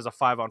same as a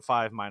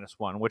 5-on-5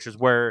 -1, which is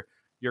where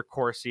your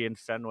Corsi and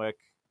Fenwick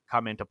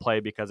come into play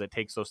because it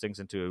takes those things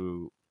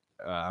into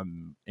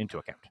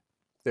account.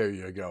 There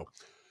you go.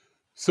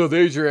 So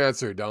there's your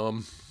answer,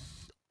 Dom.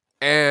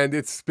 And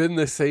it's been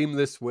the same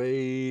this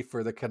way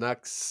for the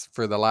Canucks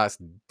for the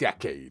last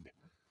decade.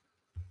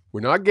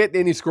 We're not getting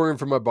any scoring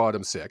from our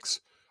bottom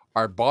 6.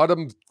 Our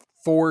bottom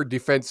 4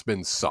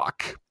 defensemen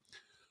suck.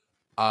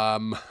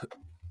 And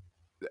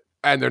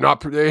they're not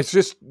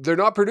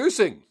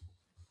producing.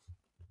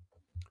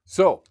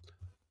 So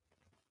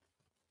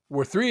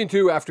we're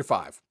 3-2 after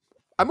 5.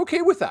 I'm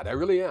okay with that. I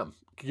really am.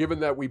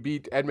 Given that we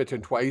beat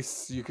Edmonton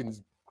twice,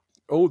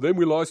 then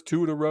we lost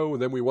 2 in a row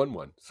and then we won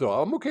 1. So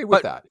I'm okay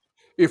with that.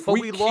 If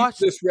we keep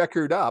this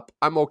record up,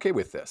 I'm okay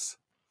with this.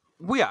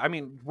 Well, yeah, I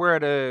mean, we're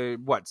at a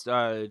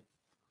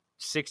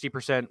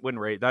 60% win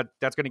rate,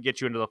 that's going to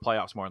get you into the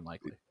playoffs more than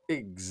likely.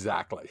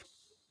 Exactly.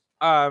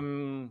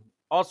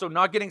 Also,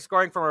 not getting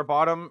scoring from our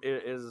bottom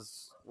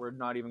is we're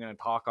not even going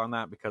to talk on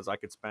that because I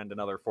could spend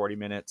another 40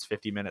 minutes,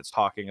 50 minutes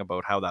talking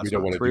about how that's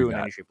not true in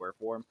any shape or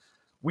form.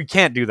 We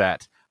can't do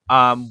that.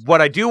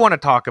 What I do want to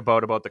talk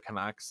about the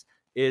Canucks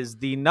is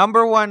the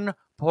number one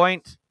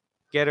point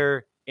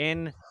getter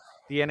in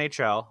the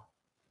NHL,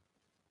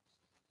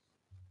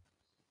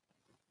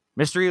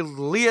 Mr.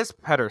 Elias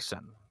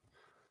Pettersson.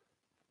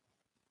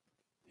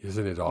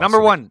 Isn't it awesome?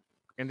 Number one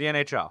in the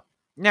NHL.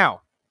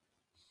 Now,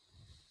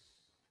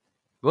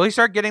 will he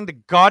start getting the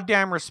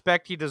goddamn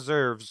respect he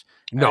deserves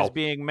as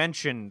being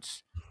mentioned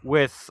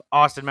with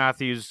Austin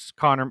Matthews,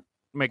 Connor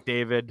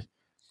McDavid?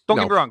 Don't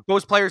get me wrong;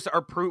 those players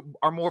are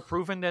more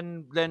proven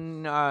than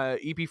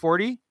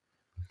EP40,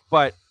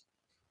 but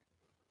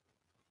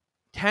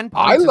 10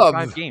 points in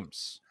 5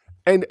 games.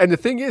 And the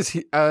thing is,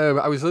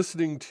 I was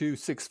listening to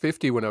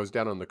 650 when I was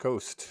down on the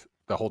coast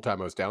the whole time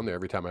I was down there.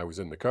 Every time I was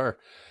in the car,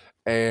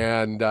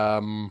 and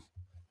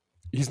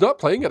he's not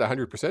playing at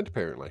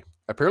 100%.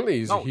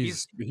 Apparently,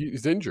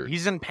 he's injured.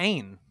 He's in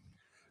pain.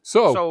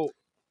 So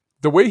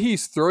the way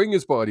he's throwing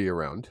his body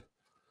around,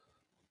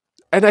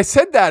 and I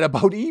said that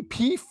about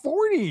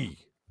EP40.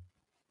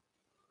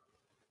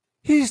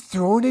 He's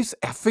throwing his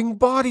effing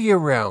body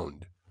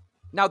around.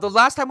 Now, the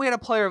last time we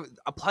had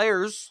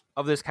players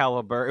of this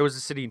caliber, it was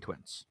the Sedin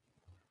twins.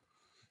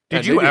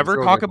 Did you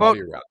ever talk about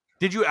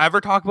the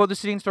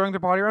Sedins throwing their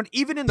body around?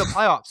 Even in the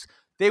playoffs,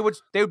 they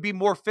would be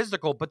more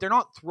physical, but they're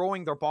not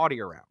throwing their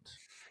body around.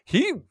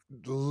 He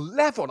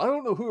leveled. I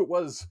don't know who it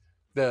was.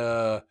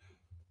 The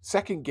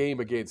second game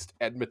against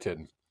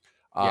Edmonton.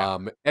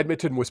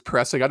 Edmonton was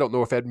pressing. I don't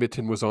know if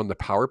Edmonton was on the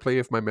power play,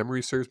 if my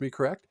memory serves me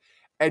correct.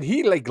 And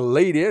he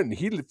laid in.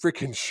 He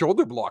freaking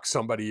shoulder blocked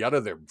somebody out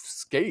of their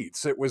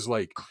skates. It was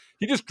like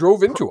he just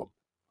drove into him.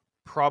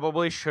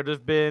 Probably should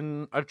have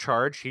been a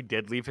charge. He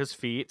did leave his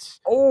feet.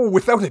 Oh,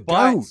 without a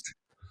doubt.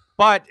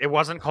 But it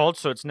wasn't called,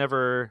 so it's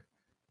never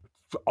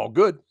all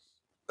good.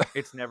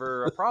 It's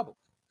never a problem.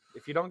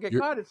 If you don't get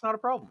caught, it's not a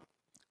problem.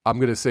 I'm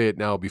going to say it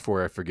now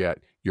before I forget.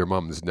 Your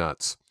mom's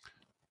nuts.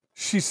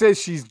 She says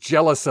she's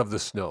jealous of the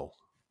snow.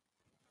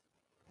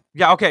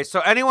 Yeah, okay.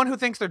 So anyone who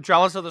thinks they're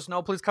jealous of the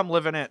snow, please come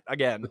live in it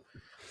again.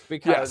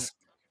 Because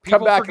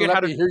come back and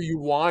let me hear you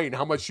whine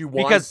how much you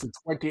whined for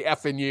 20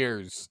 effing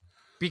years.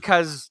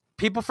 Because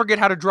people forget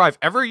how to drive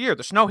every year.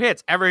 The snow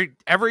hits every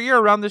year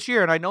around this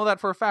year, and I know that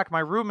for a fact. My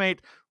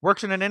roommate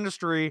works in an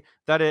industry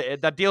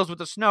that deals with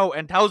the snow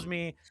and tells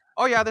me,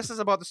 "Oh yeah, this is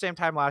about the same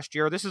time last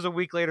year. This is a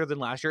week later than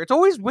last year." It's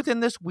always within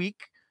this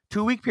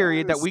 2-week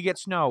period that we get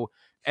snow,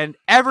 and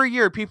every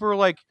year people are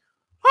like,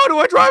 "How do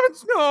I drive in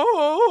snow?"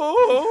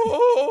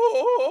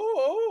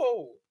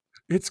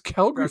 It's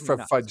Calgary for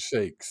fudge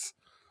sakes.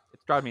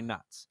 It's driving me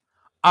nuts.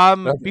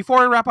 Before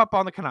I wrap up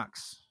on the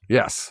Canucks,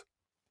 yes.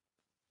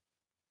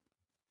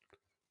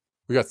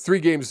 We got 3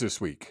 games this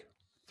week.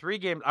 3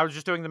 games. I was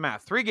just doing the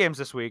math. 3 games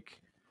this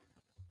week.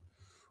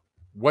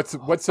 Let's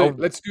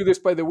do this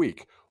by the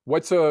week.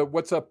 What's a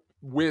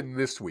win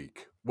this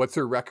week? What's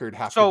their record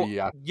have to be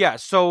at? Yeah,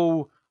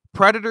 so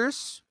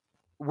Predators,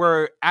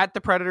 we're at the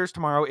Predators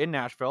tomorrow in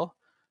Nashville.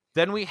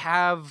 Then we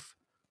have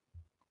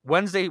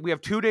Wednesday, we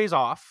have 2 days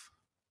off.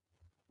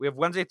 We have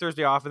Wednesday,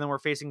 Thursday off, and then we're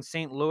facing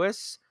St.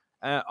 Louis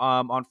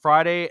on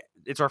Friday.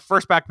 It's our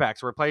first back-to-back,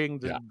 so we're playing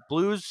the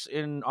Blues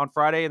on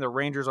Friday and the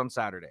Rangers on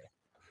Saturday.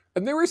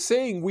 And they were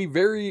saying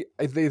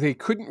they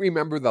couldn't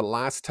remember the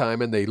last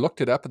time, and they looked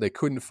it up and they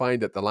couldn't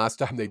find it the last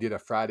time they did a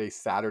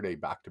Friday-Saturday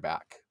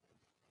back-to-back.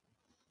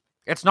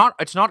 It's not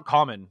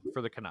common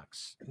for the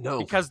Canucks. No.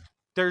 Because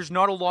there's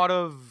not a lot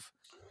of...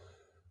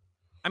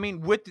 I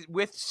mean, with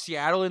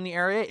Seattle in the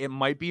area, it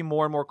might be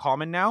more and more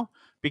common now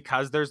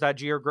because there's that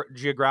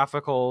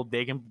geographical...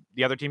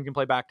 the other team can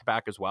play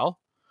back-to-back as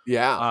well.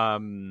 Yeah.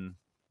 And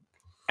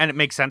it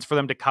makes sense for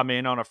them to come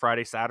in on a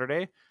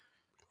Friday-Saturday.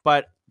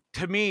 But...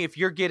 to me, if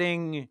you're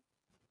getting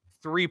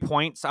 3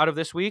 points out of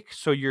this week,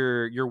 so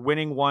you're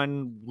winning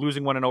 1,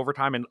 losing 1 in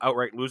overtime, and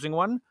outright losing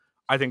 1,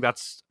 I think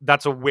that's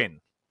a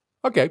win.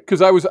 Okay,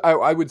 because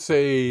I would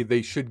say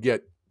they should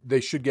get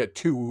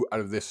 2 out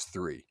of this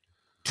 3.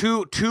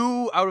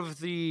 2 out of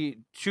the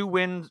 2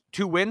 wins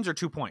or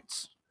 2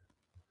 points.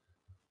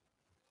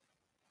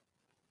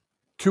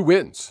 2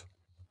 wins.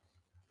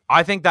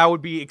 I think that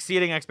would be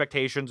exceeding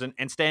expectations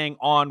and staying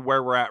on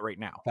where we're at right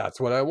now. That's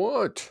what I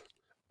want.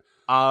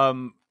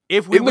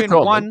 If we win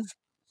 1,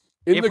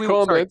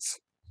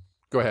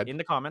 go ahead. In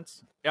the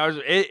comments,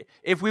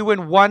 if we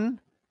win 1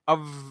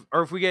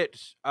 or if we get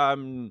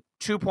 2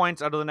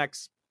 points out of the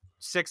next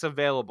 6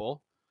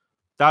 available,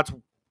 that's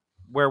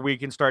where we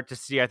can start to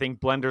see, I think,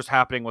 blenders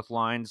happening with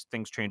lines,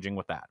 things changing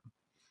with that.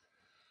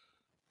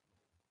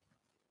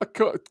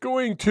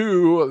 Going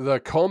to the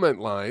comment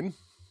line,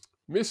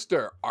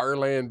 Mr.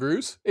 Arland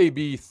Bruce,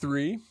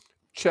 AB3,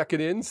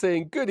 checking in,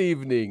 saying, "Good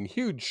evening,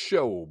 huge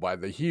show by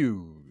the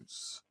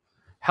Hughes."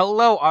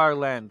 Hello,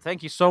 Arlen.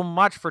 Thank you so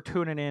much for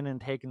tuning in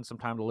and taking some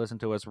time to listen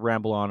to us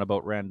ramble on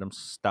about random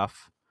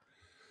stuff.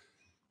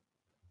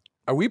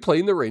 Are we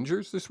playing the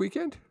Rangers this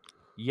weekend?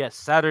 Yes,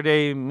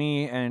 Saturday,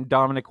 me and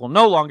Dominic will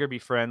no longer be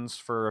friends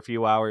for a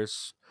few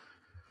hours.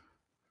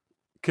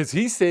 Because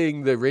he's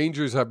saying the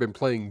Rangers have been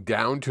playing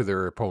down to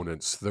their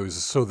opponents.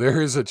 So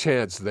there is a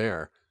chance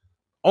there.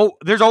 Oh,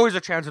 there's always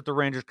a chance at the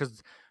Rangers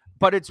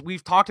but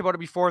we've talked about it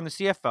before in the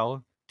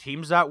CFL.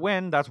 Teams that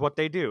win, that's what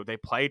they do. They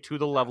play to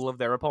the level of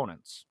their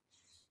opponents.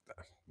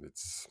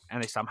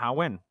 And they somehow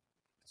win.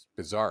 It's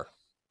bizarre.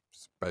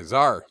 It's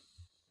bizarre.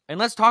 And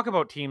let's talk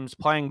about teams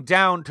playing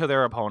down to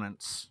their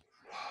opponents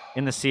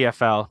in the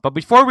CFL. But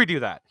before we do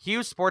that,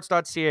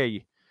 HughesSports.ca.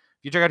 If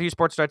you check out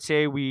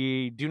HughesSports.ca,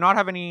 we do not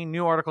have any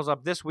new articles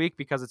up this week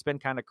because it's been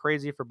kind of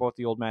crazy for both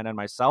the old man and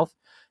myself.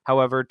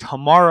 However,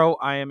 tomorrow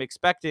I am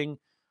expecting,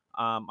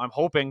 I'm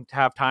hoping to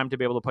have time to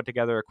be able to put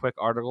together a quick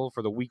article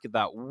for the week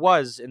that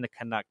was in the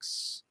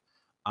Canucks.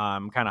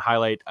 Kind of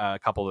highlight a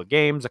couple of the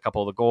games, a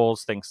couple of the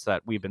goals, things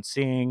that we've been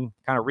seeing,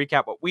 kind of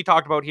recap what we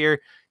talked about here.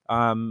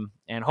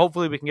 And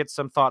hopefully we can get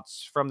some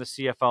thoughts from the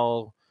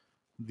CFL,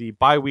 the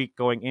bye week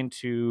going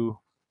into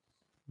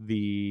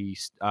the,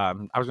 I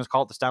was going to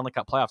call it the Stanley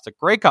Cup playoffs, the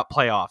Grey Cup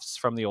playoffs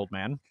from the old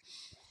man.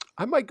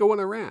 I might go on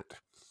a rant.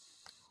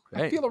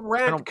 Hey, I feel a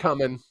rant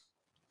coming.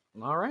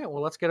 All right,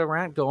 well, let's get a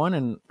rant going.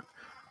 And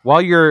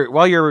while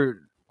you're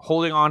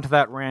holding on to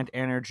that rant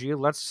energy,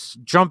 let's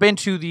jump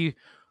into the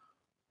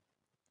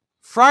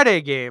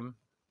Friday game,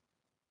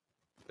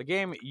 the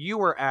game you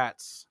were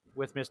at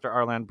with Mr.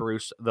 Arland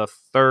Bruce, the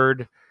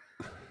third.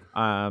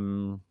 I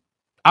don't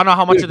know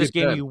how much of this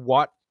game you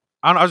watched.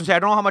 I was gonna say I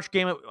don't know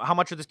how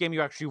much of this game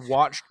you actually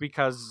watched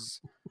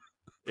because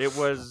it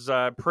was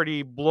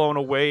pretty blown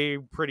away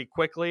pretty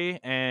quickly,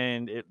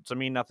 and it's a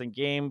 0-0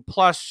 game.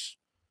 Plus,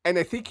 and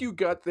I think you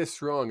got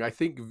this wrong. I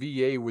think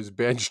VA was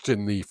benched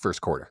in the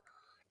first quarter,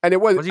 and it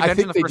was. Was he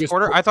benched in the first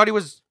quarter? I thought he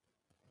was.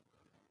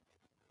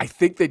 I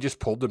think they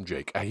just pulled him,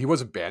 Jake. He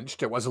wasn't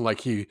benched. It wasn't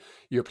like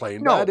you're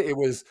playing bad. It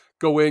was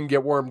go in,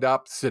 get warmed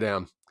up, sit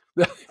down.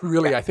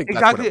 Really, yeah, I think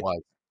that's what it was.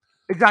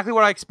 Exactly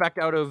what I expect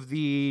out of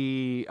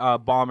the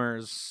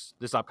Bombers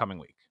this upcoming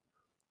week.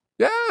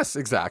 Yes,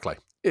 exactly.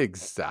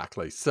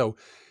 So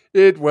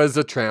it was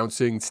a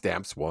trouncing.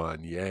 Stamps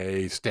won.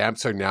 Yay.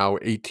 Stamps are now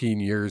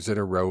 18 years in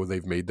a row.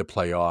 They've made the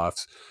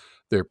playoffs.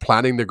 They're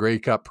planning the Grey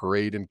Cup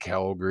parade in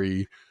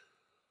Calgary.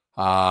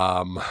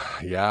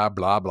 Yeah,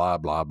 blah, blah,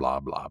 blah, blah, blah,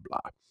 blah.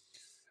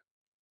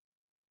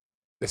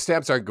 The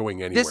Stamps aren't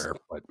going anywhere,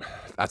 but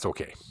that's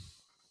okay.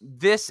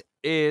 This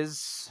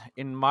is,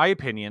 in my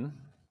opinion,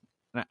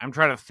 I'm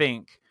trying to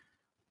think,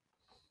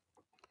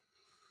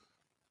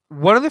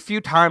 one of the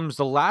few times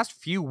the last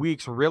few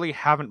weeks really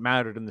haven't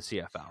mattered in the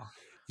CFL.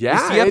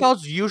 Yeah. The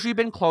CFL's usually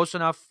been close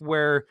enough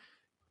where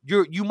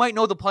you might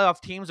know the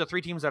playoff teams, the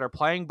three teams that are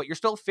playing, but you're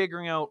still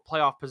figuring out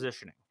playoff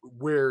positioning.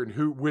 Where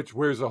and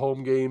where's the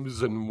home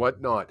games and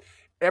whatnot.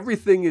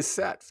 Everything is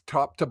set.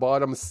 Top to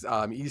bottom,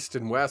 east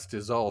and west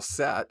is all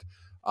set.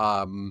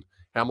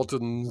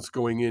 Hamilton's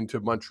going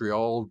into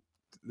Montreal.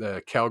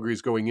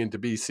 Calgary's going into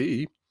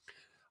BC.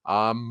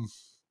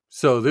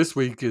 So this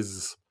week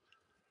is,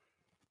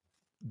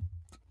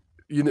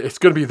 it's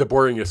going to be the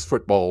boringest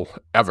football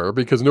ever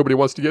because nobody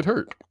wants to get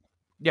hurt.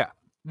 Yeah.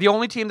 The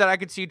only team that I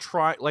could see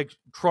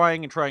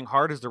trying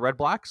hard is the Red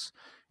Blacks,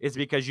 is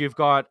because you've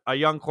got a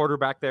young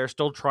quarterback there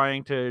still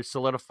trying to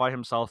solidify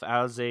himself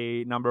as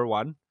a number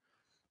one.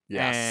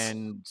 Yes.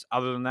 And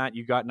other than that,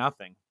 you got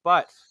nothing.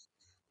 But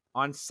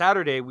on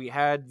Saturday, we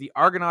had the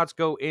Argonauts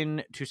go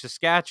into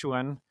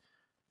Saskatchewan,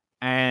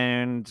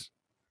 and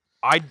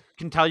I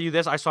can tell you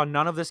this, I saw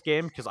none of this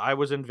game because I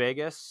was in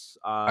Vegas.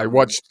 I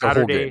watched the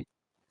whole game.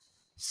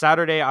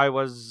 Saturday, I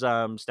was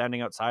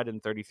standing outside in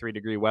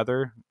 33-degree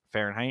weather,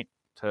 Fahrenheit,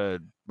 to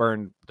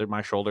burn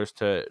my shoulders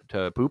to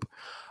poop.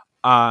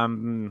 I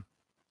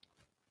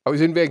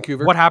was in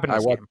Vancouver. What happened in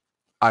this game?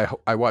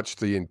 I watched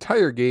the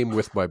entire game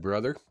with my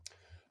brother.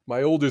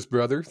 My oldest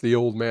brother, the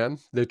old man,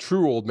 the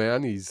true old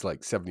man. He's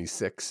like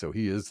 76, so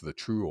he is the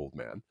true old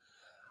man.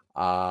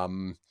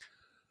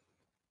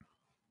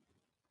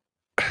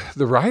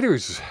 The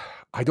Riders,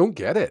 I don't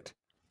get it.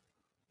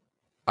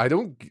 I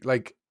don't,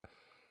 like,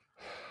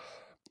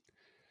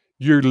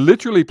 you're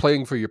literally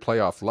playing for your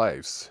playoff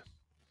lives.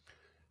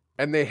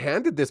 And they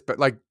handed this, but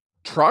like,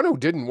 Toronto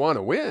didn't want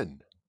to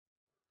win.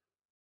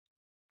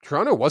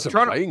 Toronto wasn't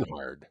playing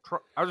hard.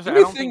 The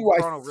only thing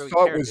I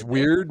thought was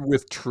weird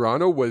with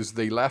Toronto was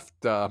they left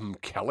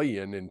Kelly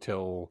in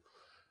until,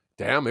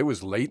 it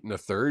was late in the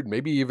third,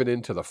 maybe even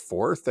into the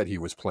fourth that he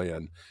was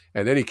playing.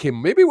 And then he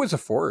came, maybe it was a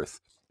fourth,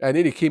 and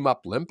then he came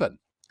up limping,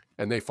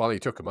 and they finally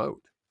took him out.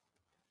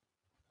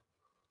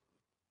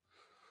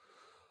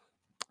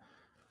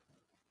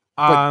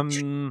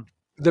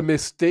 The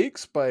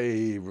mistakes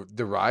by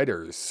the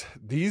Riders,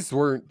 these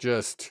were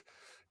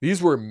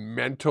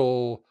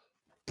mental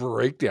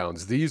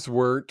breakdowns. These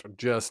weren't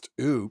just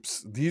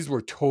oops. These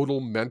were total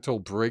mental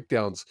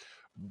breakdowns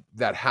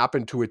that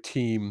happened to a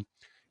team.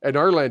 And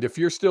Arland, if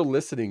you're still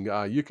listening,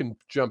 you can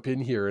jump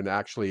in here and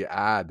actually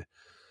add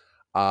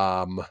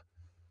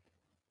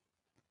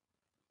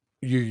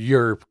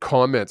your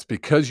comments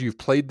because you've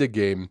played the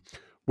game.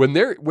 when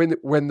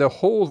the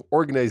whole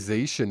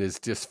organization is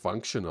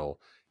dysfunctional,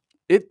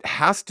 it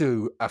has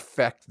to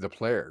affect the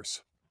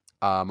players.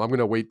 I'm going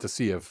to wait to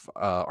see if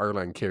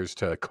Arlen cares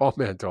to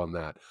comment on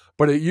that.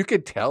 But you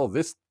could tell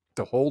the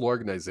whole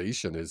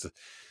organization is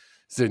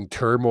in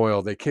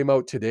turmoil. They came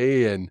out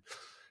today and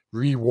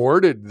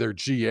rewarded their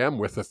GM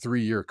with a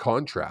 3-year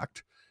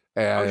contract,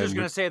 I was just and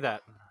going to say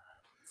that.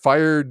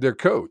 fired their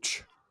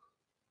coach.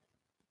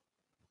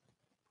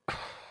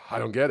 I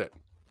don't get it.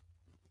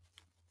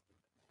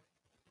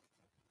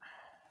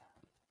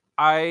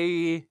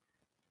 I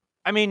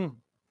mean,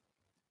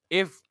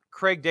 if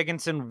Craig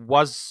Dickinson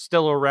was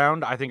still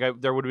around, I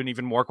think there would have been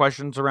even more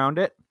questions around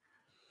it.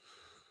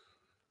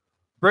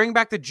 Bringing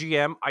back the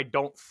GM, I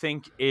don't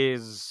think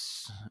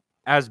is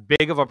as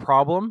big of a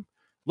problem.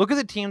 Look at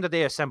the team that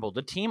they assembled.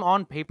 The team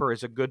on paper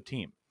is a good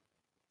team.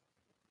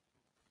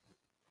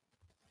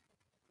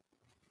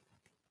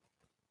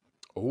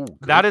 Oh,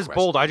 that is question.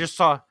 bold.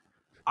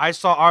 I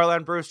saw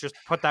Arlen Bruce just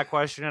put that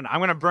question in. I'm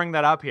going to bring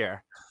that up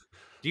here.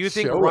 Do you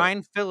think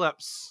Ryan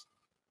Phillips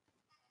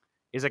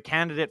is a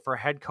candidate for a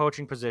head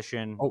coaching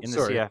position in the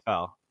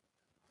CFL?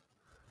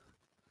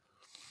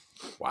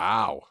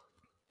 Wow.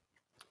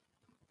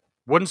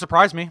 Wouldn't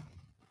surprise me.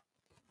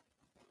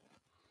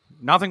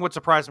 Nothing would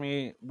surprise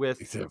me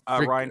with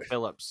Ryan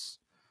Phillips.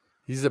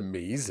 He's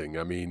amazing.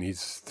 I mean,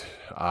 he's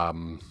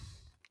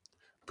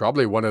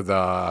probably one of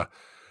the...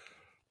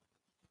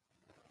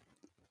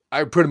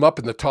 I would put him up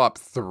in the top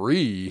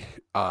 3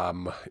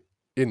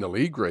 in the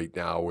league right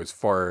now as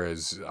far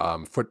as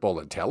football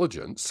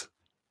intelligence.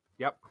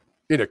 Yep.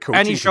 In a coaching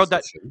and he showed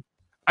position.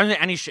 that. I mean,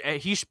 and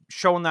he's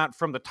shown that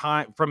from the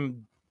time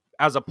from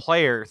as a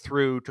player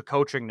through to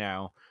coaching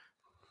now.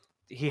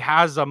 He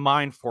has a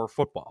mind for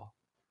football.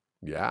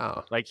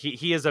 Yeah. Like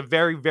he is a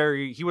very,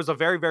 very, he was a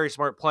very, very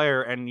smart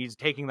player, and he's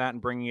taking that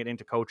and bringing it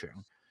into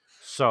coaching.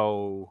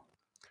 So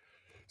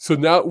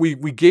now we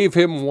gave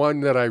him one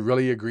that I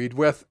really agreed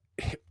with.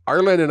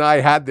 Arlen and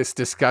I had this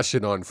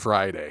discussion on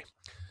Friday.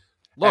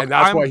 Look, and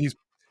that's why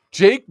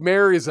Jake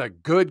Maier is a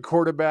good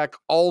quarterback,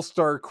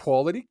 all-star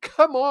quality.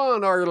 Come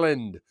on,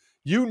 Arlen.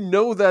 You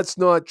know that's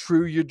not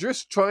true. You're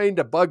just trying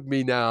to bug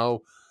me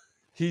now.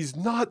 He's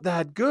not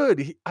that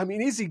good.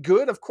 Is he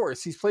good? Of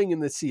course. He's playing in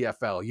the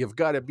CFL. You've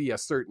got to be a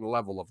certain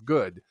level of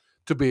good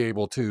to be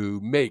able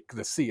to make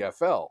the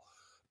CFL.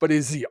 But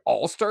is he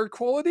all-star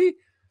quality?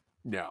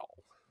 No.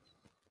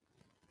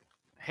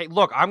 Hey,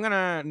 look,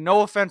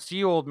 no offense to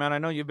you, old man. I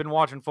know you've been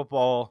watching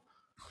football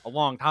a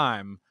long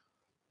time.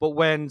 But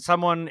when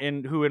someone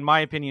who, in my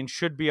opinion,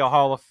 should be a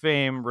Hall of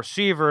Fame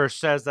receiver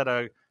says that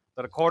a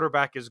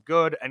quarterback is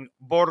good and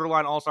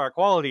borderline all-star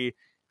quality,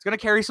 it's going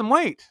to carry some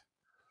weight.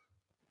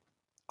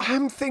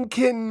 I'm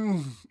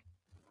thinking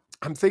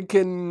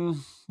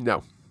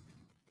no.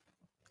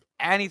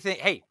 Anything.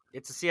 Hey,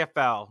 it's a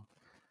CFL.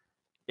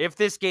 If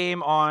this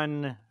game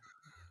on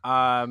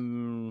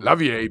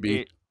love you,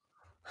 AB.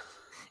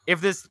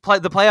 If the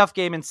playoff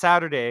game in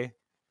Saturday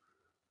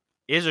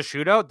is a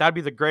shootout, that'd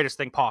be the greatest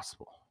thing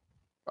possible.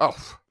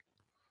 Oh.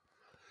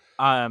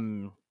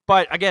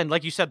 But again,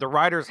 like you said, the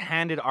Riders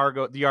handed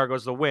the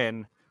Argos the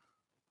win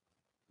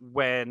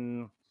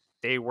when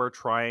they were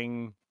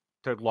trying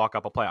to lock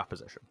up a playoff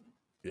position.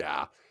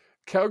 Yeah.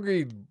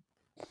 Calgary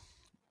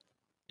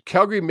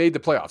made the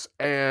playoffs,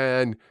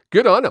 and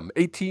good on them.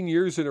 18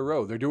 years in a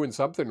row. They're doing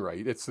something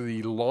right. It's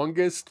the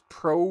longest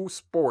pro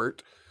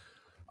sport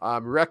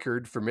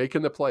record for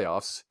making the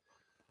playoffs.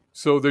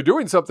 So they're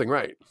doing something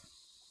right.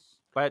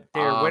 But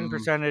their win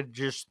percentage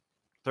is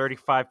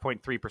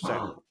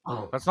 35.3%.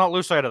 Let's not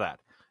lose sight of that.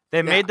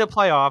 They made the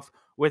playoff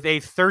with a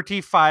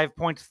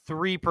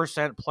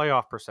 35.3%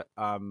 playoff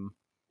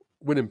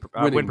win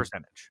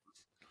percentage.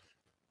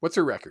 What's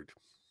their record?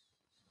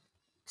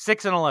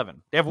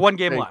 6-11. They have one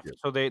game left.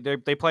 So they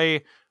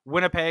play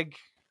Winnipeg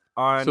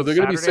on So they're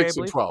going to be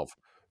Saturday, 6-12.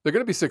 They're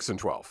going to be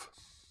 6-12.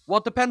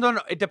 Well,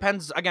 it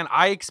depends. Again,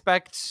 I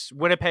expect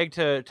Winnipeg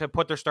to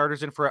put their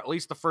starters in for at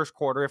least the first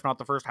quarter, if not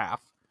the first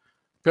half.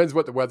 Depends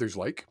what the weather's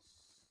like.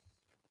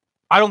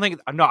 I don't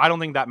think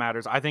that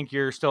matters. I think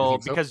you're still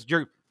because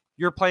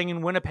you're playing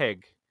in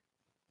Winnipeg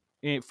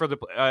for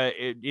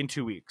in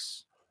 2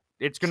 weeks.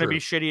 It's going to be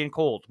shitty and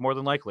cold, more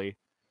than likely.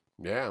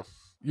 Yeah,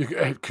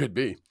 it could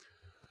be.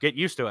 Get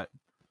used to it.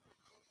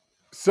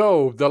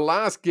 So the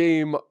last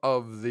game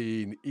of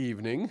the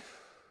evening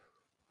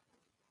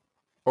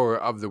or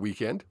of the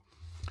weekend,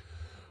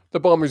 the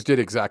Bombers did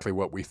exactly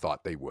what we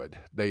thought they would.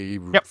 They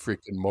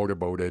freaking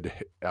motorboated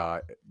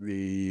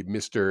the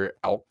Mr.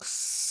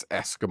 Elks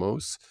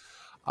Eskimos.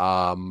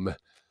 And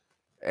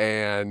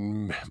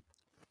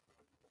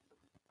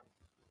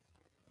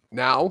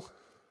now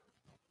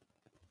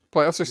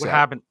playoffs are set. What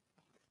happened?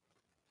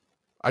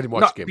 I didn't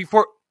watch the game.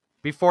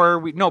 Before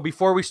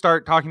we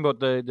start talking about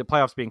the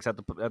playoffs being set,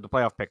 the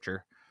playoff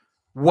picture,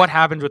 what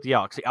happens with the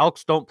Elks? The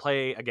Elks don't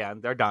play again.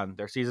 They're done.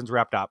 Their season's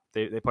wrapped up.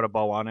 They put a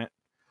bow on it.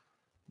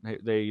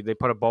 They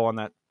put a bow on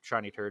that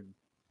shiny turd.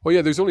 Oh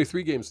yeah, there's only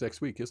 3 games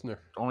next week, isn't there?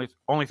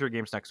 Only 3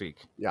 games next week.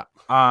 Yeah.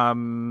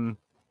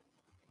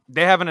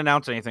 They haven't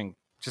announced anything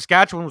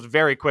Saskatchewan was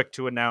very quick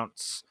to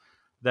announce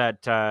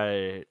that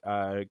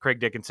Craig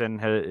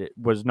Dickinson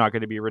was not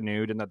going to be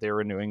renewed and that they were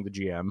renewing the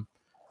GM.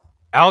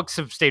 Alex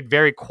have stayed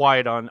very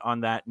quiet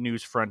on that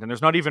news front, and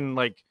there's not even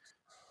like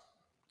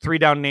Three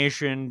Down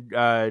Nation.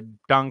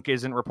 Dunk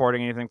isn't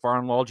reporting anything.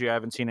 Farm Walgie, I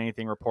haven't seen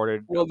anything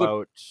reported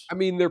about.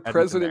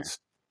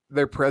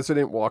 Their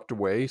president walked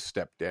away,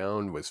 stepped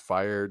down, was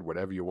fired,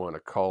 whatever you want to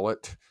call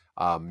it,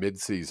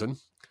 mid-season.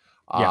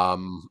 Yeah.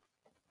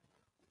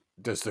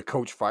 Does the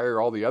coach fire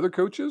all the other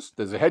coaches?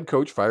 Does the head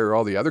coach fire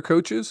all the other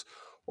coaches?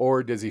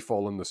 Or does he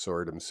fall on the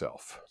sword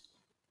himself?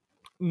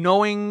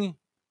 Knowing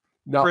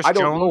Chris Jones,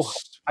 know.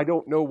 I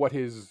don't know what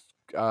his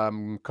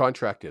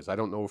contract is. I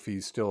don't know if he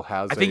still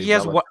has. I think he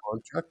has what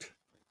contract.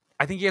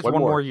 I think he has one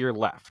more year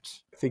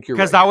left. I think you're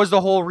because right. that was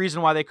the whole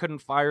reason why they couldn't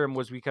fire him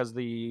was because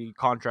the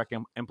contract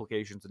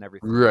implications and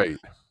everything. Right.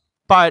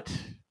 But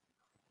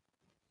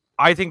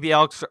I think the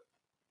Elks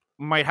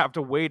might have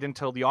to wait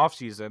until the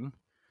offseason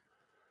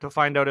to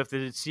find out if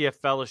the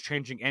CFL is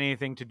changing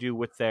anything to do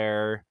with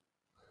their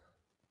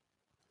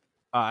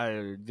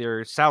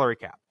salary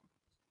cap.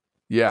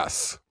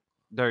 Yes.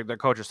 Their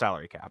coach's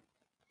salary cap.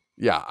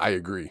 Yeah, I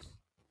agree.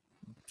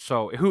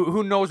 So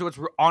who knows what's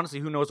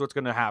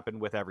going to happen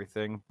with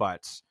everything,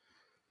 but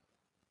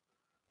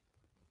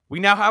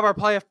we now have our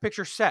playoff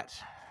picture set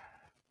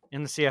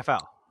in the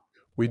CFL.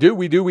 We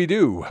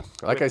do.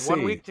 Like I say,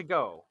 1 week to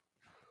go.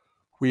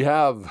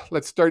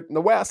 Let's start in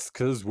the West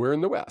because we're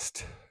in the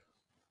West.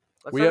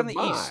 Let's start in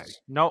the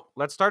East. No,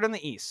 let's start in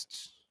the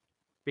East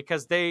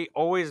because we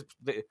always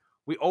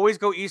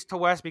go East to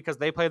West because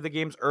they play the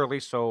games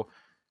early. So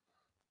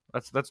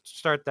let's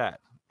start that.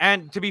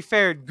 And to be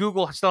fair,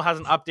 Google still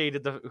hasn't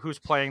updated who's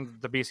playing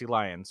the BC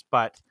Lions,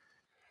 but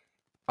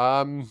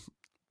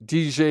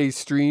DJ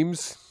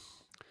Streams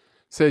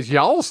says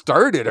y'all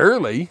started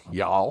early,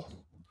 y'all.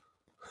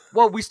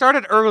 Well, we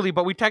started early,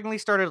 but we technically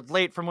started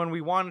late from when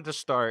we wanted to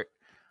start.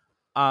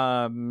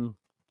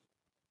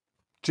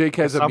 Jake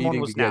has a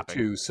meeting to get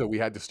to, so we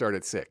had to start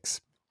at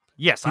 6.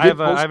 Yes, I have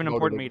an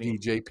important meeting.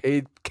 DJ,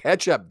 paid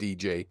catch up,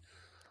 DJ.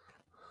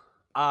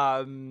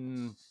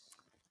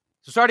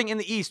 So starting in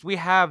the East, we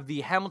have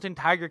the Hamilton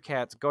Tiger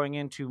Cats going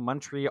into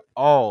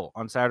Montreal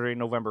on Saturday,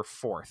 November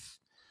 4th.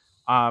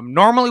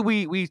 Normally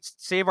we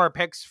save our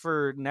picks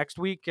for next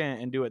week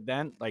and do it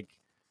then,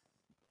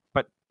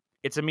 but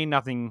it's a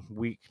nothing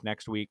week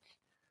next week.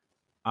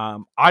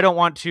 I don't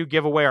want to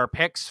give away our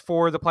picks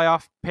for the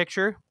playoff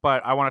picture,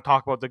 but I want to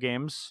talk about the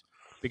games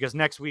because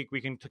next week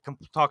we can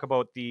talk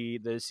about the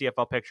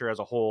CFL picture as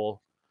a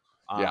whole.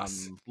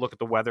 Yes. Look at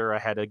the weather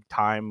ahead of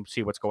time,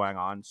 see what's going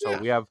on. So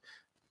we have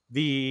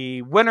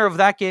the winner of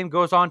that game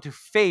goes on to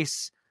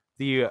face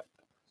the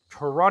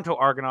Toronto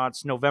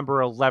Argonauts November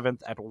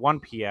 11th at 1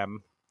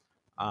 p.m.,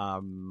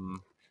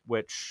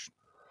 which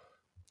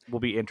will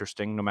be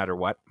interesting no matter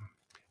what.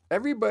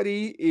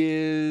 Everybody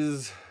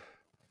is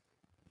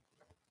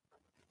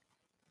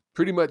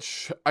pretty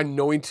much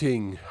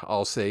anointing,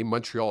 I'll say,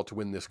 Montreal to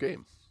win this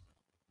game.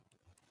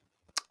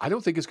 I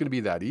don't think it's going to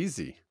be that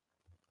easy.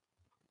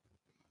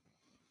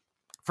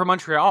 For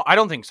Montreal, I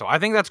don't think so. I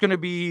think that's going to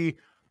be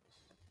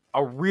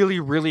a really,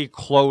 really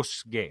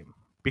close game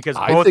because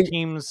both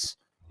teams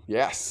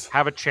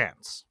have a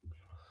chance.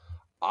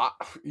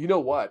 You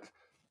know what?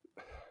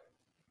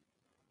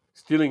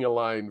 Stealing a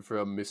line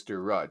from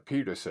Mr. Rod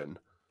Peterson,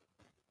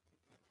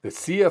 the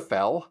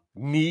CFL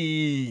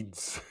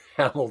needs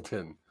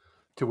Hamilton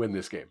to win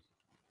this game.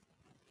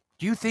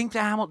 Do you think the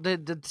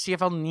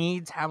CFL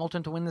needs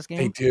Hamilton to win this game?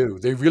 They do.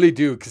 They really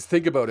do. Because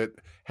think about it.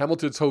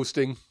 Hamilton's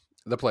hosting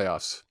the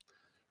playoffs,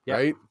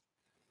 right?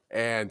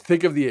 And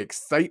think of the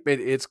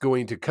excitement it's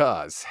going to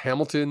cause.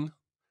 Hamilton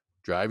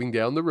driving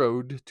down the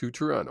road to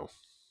Toronto.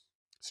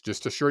 It's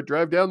just a short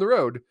drive down the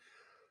road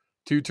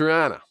to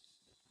Toronto.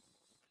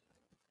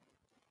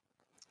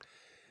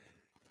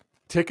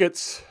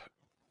 Tickets.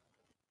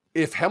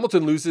 If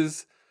Hamilton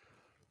loses,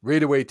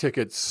 right away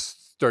tickets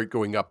start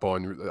going up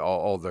on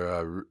all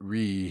the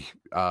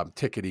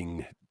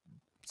ticketing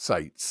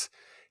sites.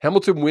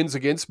 Hamilton wins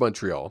against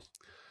Montreal.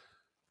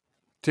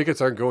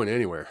 Tickets aren't going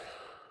anywhere.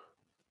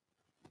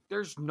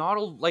 There's not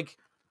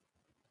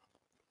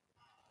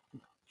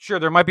sure,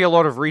 there might be a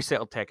lot of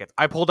resale tickets.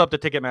 I pulled up the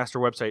Ticketmaster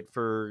website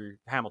for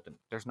Hamilton.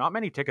 There's not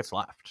many tickets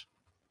left.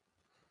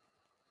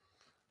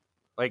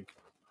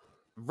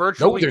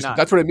 Virtually none.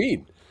 That's what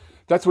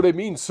I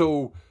mean.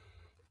 So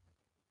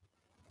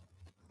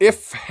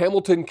if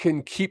Hamilton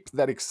can keep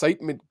that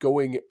excitement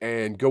going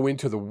and go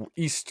into the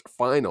East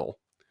final,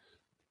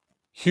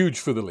 huge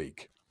for the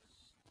league.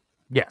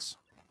 Yes.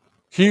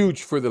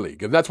 Huge for the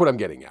league. And that's what I'm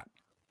getting at.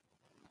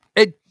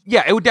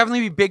 It would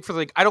definitely be big for the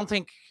league. I don't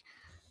think,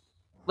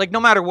 no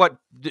matter what,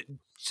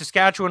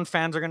 Saskatchewan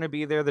fans are going to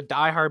be there. The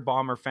diehard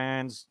Bomber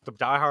fans, the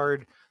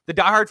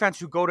diehard fans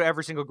who go to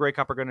every single Grey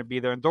Cup are going to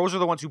be there. And those are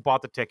the ones who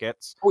bought the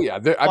tickets. Oh, yeah.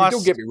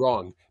 Don't get me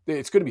wrong.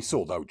 It's going to be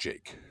sold out,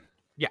 Jake.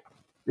 Yeah.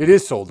 It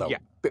is sold out. Yeah.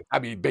 I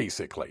mean,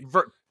 basically.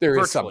 There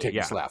is some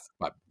tickets left,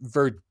 but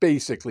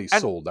basically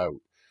sold out.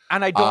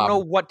 And I don't know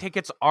what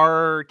tickets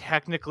are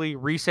technically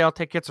resale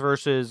tickets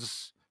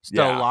versus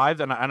still alive,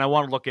 and I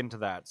want to look into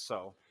that.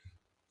 So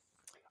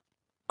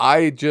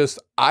I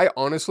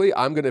honestly,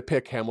 I'm going to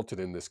pick Hamilton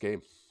in this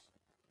game.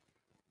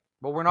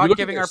 But we're You not look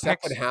at giving their our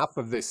second picks. half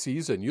of this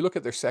season. You look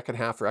at their second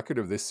half record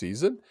of this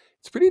season.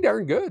 It's pretty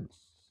darn good.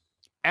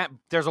 And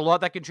there's a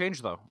lot that can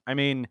change, though. I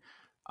mean,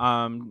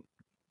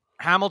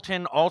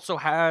 Hamilton also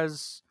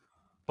has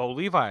Bo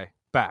Levi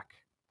back.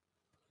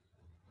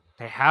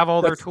 They have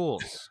all their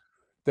tools.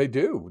 They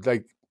do.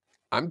 Like,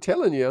 I'm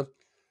telling you.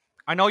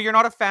 I know you're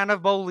not a fan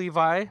of Bo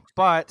Levi,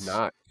 but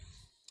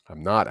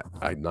I'm not.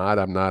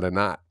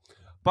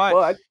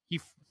 But he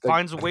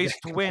finds ways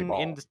to win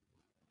in the.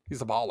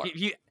 He's a baller.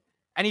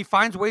 He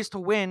finds ways to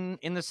win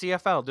in the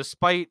CFL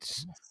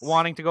despite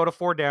wanting to go to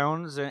 4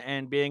 downs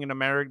and being an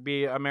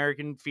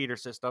American feeder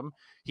system.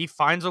 He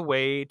finds a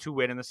way to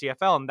win in the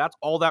CFL, and that's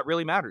all that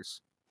really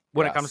matters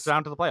when it comes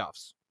down to the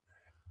playoffs.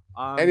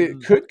 And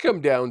it could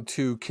come down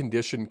to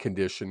condition.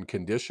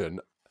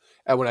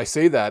 And when I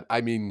say that,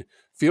 I mean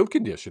field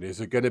condition. Is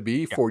it going to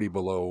be 40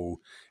 below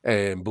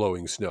and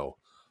blowing snow?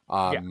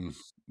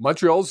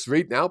 Montreal's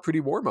right now pretty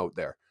warm out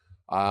there.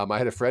 I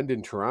had a friend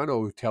in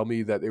Toronto tell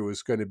me that it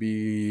was going to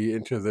be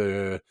into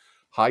the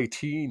high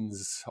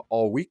teens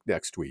all week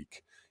next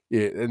week.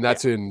 And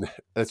that's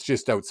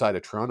just outside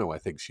of Toronto, I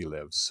think she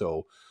lives.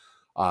 So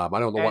I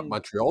don't know what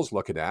Montreal's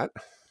looking at.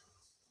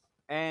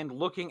 And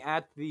looking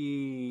at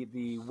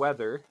the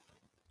weather.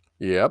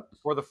 Yep.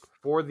 For the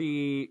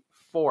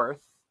 4th,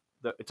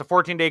 it's a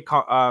 14-day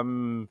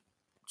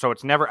so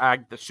it's never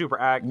super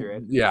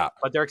accurate. Yeah.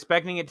 But they're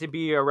expecting it to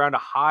be around a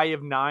high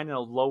of 9 and a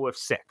low of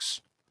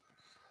 6.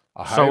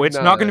 So it's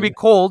not going to be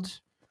cold,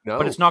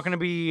 but it's not going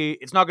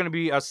to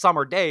be a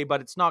summer day,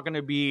 but it's not going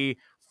to be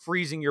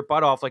freezing your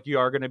butt off like you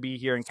are going to be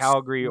here in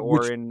Calgary or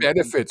Which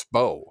benefits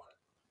Bo.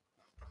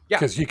 Yeah.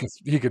 Because he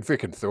can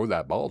freaking throw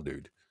that ball,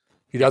 dude.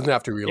 He doesn't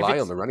have to rely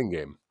on the running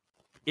game.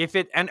 I was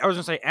going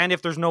to say, and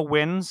if there's no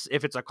winds,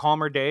 if it's a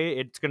calmer day,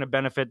 it's going to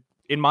benefit,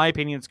 in my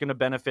opinion, it's going to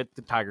benefit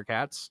the Tiger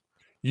Cats.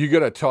 You got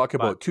to talk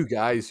about two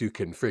guys who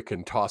can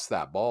freaking toss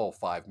that ball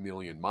 5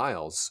 million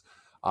miles.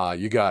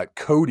 You got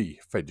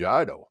Cody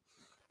Fajardo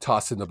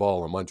tossing the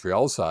ball on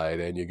Montreal side,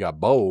 and you got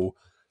Bo,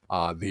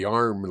 the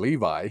arm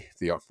Levi.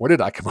 What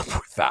did I come up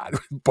with that?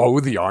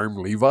 Bo, the arm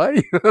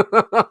Levi?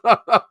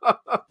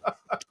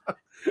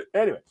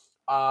 Anyway,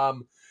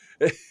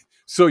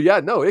 so yeah,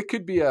 no, it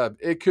could be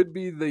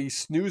the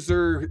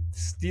snoozer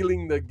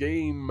stealing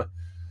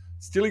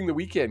the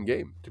weekend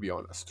game, to be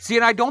honest. See,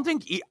 and I don't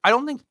think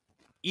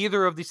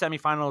either of the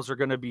semifinals are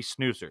going to be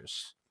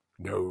snoozers.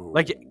 No,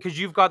 like because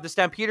you've got the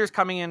Stampeders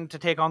coming in to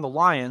take on the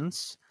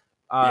Lions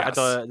at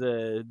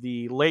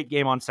the late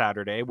game on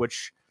Saturday,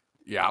 which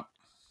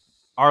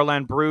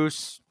Arlen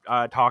Bruce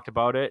talked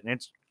about it,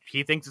 and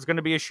he thinks it's going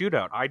to be a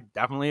shootout. I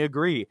definitely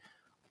agree.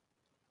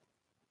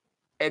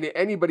 And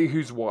anybody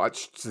who's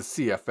watched the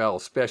CFL,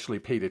 especially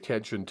paid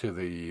attention to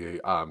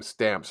the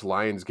Stamps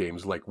Lions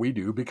games like we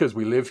do, because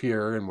we live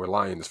here and we're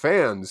Lions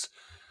fans,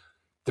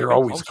 they're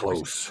always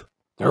close.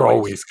 They're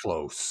always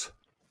close.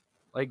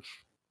 Like,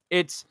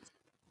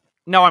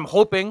 now I'm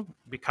hoping,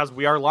 because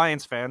we are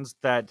Lions fans,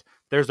 that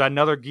there's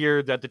another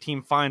gear that the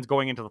team finds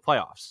going into the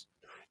playoffs.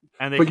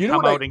 And they can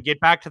come out and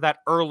get back to that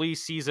early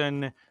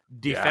season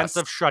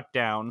defensive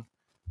shutdown.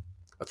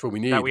 That's what we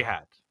need. That we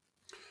had.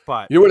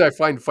 But you know what I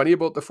find funny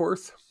about the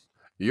 4th?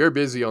 You're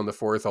busy on the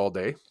 4th all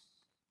day.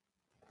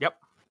 Yep.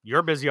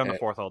 You're busy on the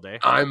 4th all day.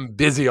 I'm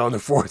busy on the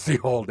 4th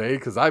all day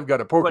because I've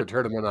got a poker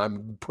tournament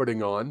I'm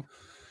putting on.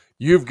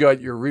 You've got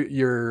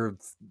your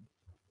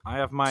I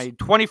have my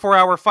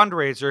 24-hour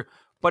fundraiser,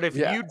 but if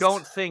you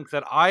don't think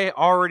that I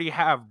already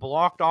have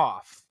blocked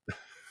off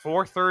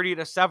 4:30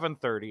 to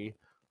 7:30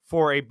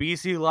 for a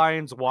BC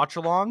Lions watch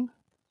along,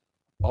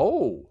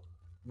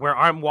 where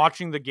I'm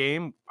watching the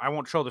game, I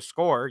won't show the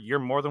score. You're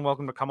more than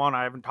welcome to come on.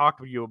 I haven't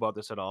talked to you about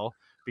this at all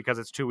because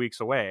it's 2 weeks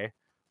away,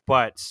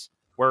 but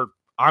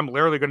I'm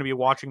literally going to be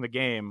watching the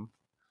game.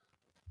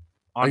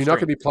 Are you not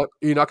going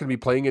to be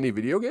playing any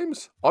video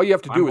games? All you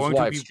have to do is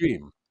live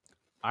stream.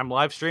 I'm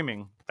live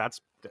streaming.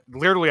 That's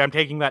literally, I'm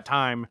taking that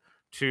time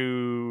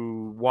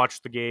to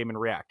watch the game and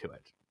react to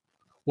it.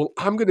 Well,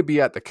 I'm going to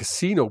be at the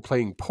casino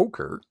playing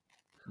poker,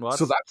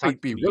 so that might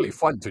be really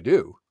fun to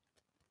do.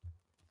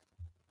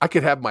 I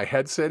could have my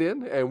headset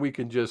in and we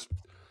can just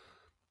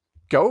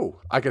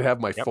go. I could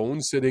have my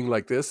phone sitting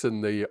like this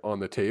on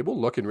the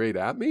table, looking right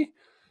at me,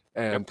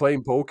 and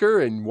playing poker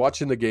and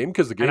watching the game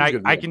because the game's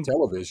going to be on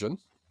television.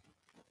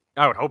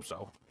 I would hope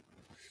so.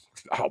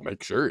 I'll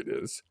make sure it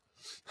is.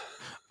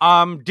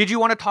 Did you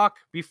want to talk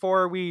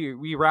before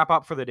we wrap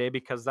up for the day,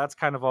 because that's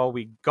kind of all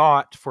we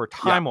got for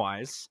time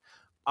wise?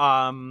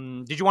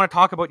 Did you want to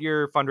talk about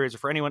your fundraiser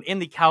for anyone in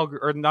the Calgary,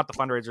 or not the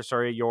fundraiser?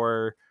 Sorry,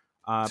 your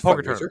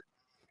poker tournament.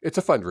 It's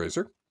a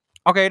fundraiser.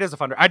 Okay, it is a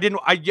fundraiser. I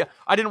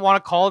didn't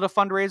want to call it a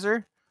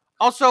fundraiser.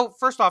 Also,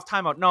 first off,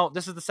 timeout. No,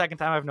 this is the second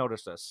time I've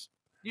noticed this.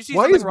 You see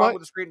something wrong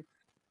with the screen?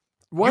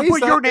 Why is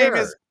that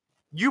there?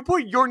 You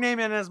put your name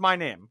in as my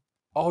name.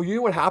 Oh, you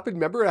know what happened?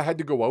 Remember, I had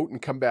to go out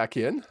and come back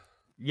in?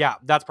 Yeah,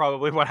 that's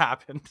probably what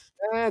happened.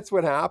 That's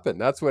what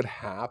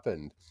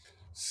happened.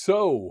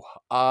 So,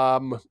 I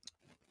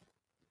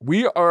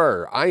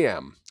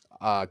am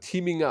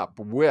teaming up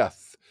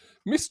with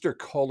Mr.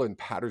 Colin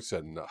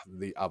Patterson,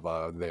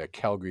 the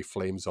Calgary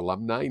Flames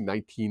alumni,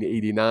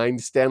 1989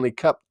 Stanley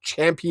Cup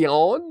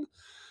champion,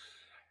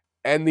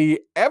 and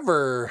the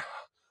ever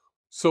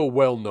so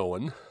well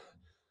known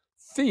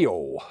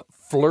Theo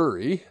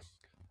Fleury,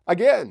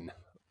 again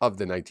of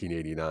the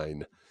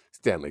 1989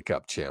 Stanley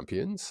Cup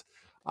champions.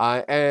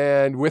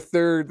 And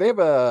they have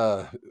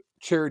a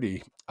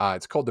charity.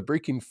 It's called the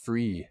Breaking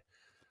Free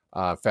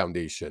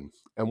Foundation.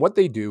 And what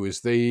they do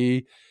is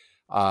they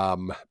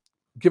um,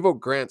 give out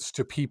grants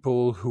to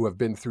people who have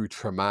been through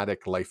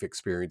traumatic life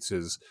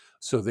experiences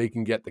so they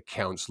can get the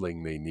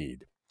counseling they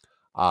need.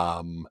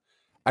 Um,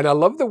 and I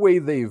love the way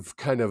they've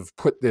kind of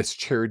put this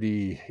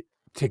charity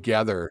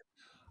together.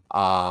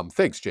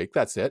 Thanks, Jake.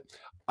 That's it.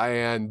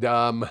 And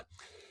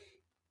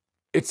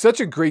it's such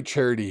a great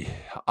charity.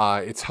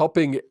 It's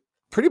helping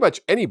pretty much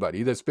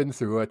anybody that's been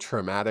through a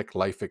traumatic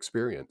life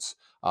experience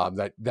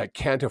that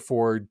can't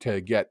afford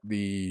to get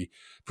the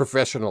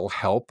professional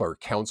help or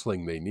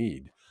counseling they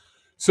need.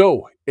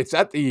 So it's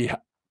at the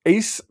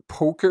Ace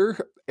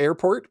Poker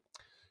Airport,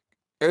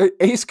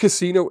 Ace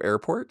Casino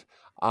Airport.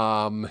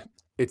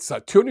 It's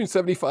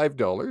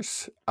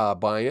 $275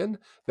 buy-in.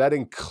 That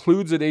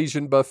includes an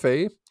Asian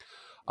buffet.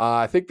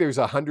 I think there's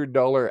a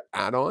 $100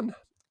 add-on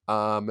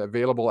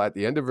available at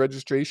the end of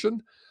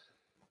registration,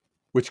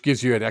 which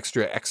gives you an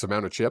extra X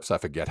amount of chips. I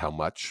forget how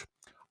much.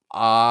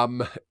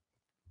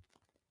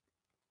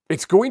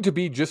 It's going to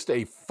be just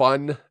a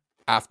fun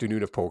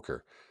afternoon of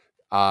poker.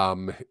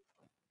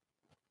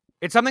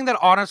 It's something that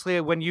honestly,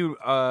 when you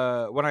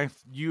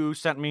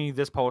sent me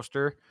this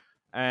poster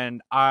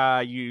and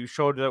you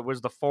showed that it was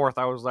the 4th,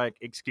 I was like,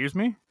 "Excuse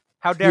me,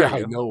 how dare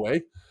you?" No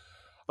way.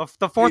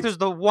 The 4th is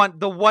the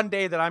one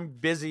day that I'm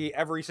busy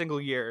every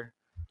single year.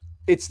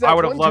 It's that I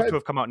would have one loved time, to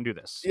have come out and do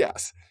this.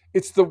 Yes,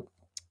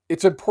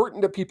 it's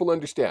important that people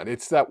understand.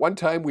 It's that one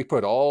time we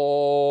put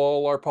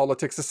all our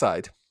politics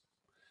aside.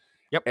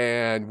 Yep.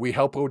 And we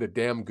help out a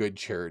damn good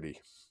charity.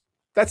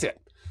 That's it.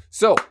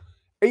 So,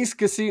 Ace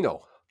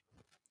Casino,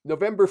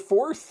 November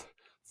 4th,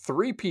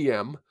 3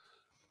 p.m.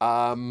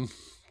 Come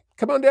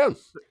on down.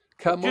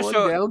 Come on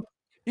down.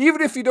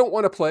 Even if you don't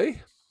want to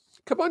play,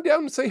 come on down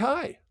and say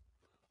hi.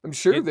 I'm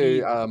sure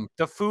the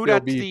food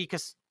at the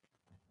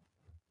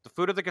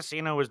food at the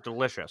casino is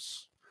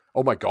delicious.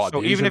 Oh my God!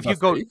 So even if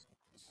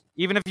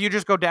you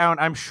just go down,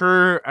 I'm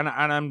sure, and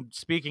I'm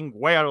speaking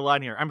way out of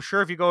line here. I'm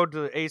sure if you go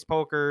to Ace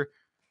Poker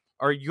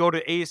or you go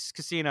to Ace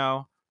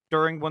Casino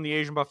during when the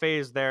Asian buffet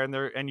is there,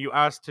 and you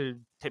ask to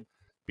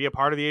be a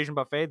part of the Asian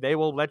buffet, they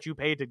will let you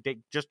pay to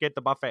just get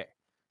the buffet.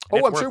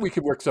 Oh, I'm sure we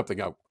could work something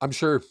out. I'm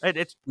sure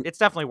it's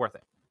definitely worth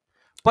it.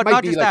 But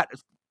not just that.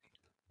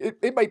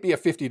 It might be a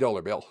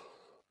 $50 bill,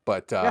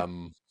 but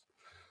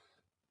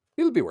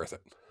it'll be worth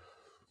it.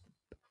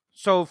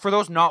 So for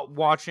those not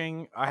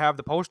watching, I have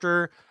the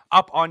poster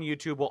up on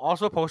YouTube. We'll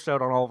also post it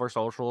out on all of our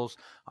socials.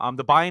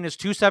 The buy-in is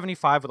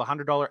 $275 with a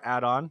 $100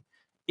 add-on.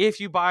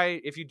 If you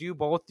do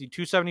both the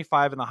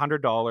 $275 and the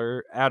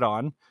 $100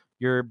 add-on,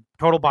 your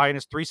total buy-in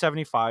is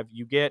 $375.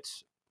 You get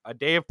a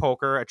day of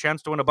poker, a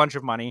chance to win a bunch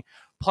of money.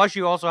 Plus,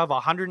 you also have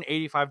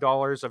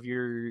 $185 of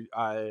your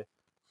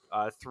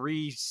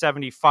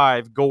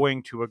 $375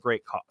 going to a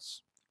great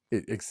cause.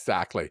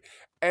 Exactly.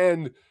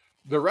 And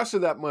the rest of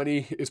that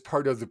money is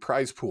part of the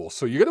prize pool.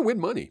 So you're going to win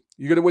money.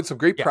 You're going to win some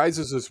great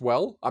prizes as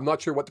well. I'm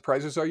not sure what the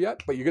prizes are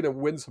yet, but you're going to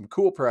win some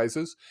cool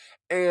prizes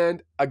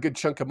and a good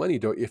chunk of money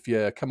if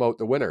you come out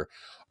the winner.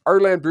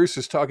 Arland Bruce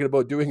is talking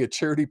about doing a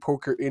charity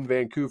poker in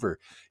Vancouver.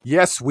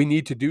 Yes, we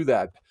need to do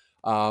that.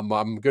 I'm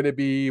going to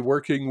be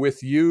working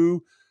with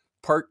you,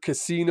 Park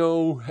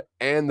Casino,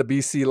 and the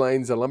BC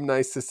Lions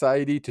Alumni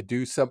Society to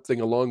do something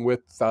along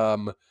with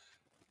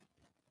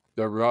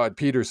the Rod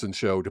Peterson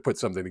show to put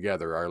something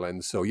together,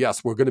 Arlen. So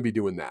yes, we're going to be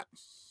doing that.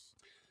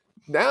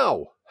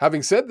 Now,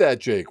 having said that,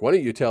 Jake, why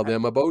don't you tell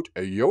them about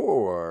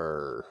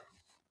your...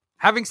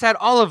 Having said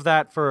all of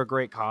that for a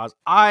great cause,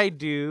 I'm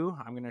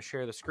going to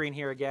share the screen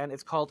here again.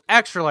 It's called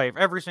Extra Life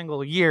every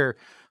single year.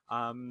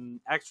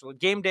 Extra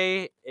Game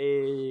Day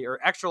or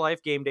Extra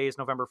Life Game Day is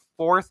November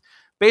 4th.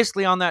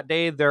 Basically on that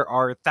day, there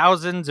are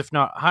thousands, if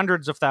not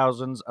hundreds of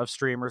thousands of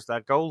streamers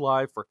that go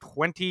live for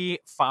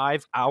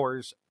 25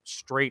 hours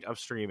straight of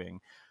streaming.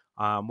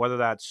 Whether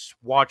that's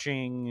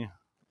watching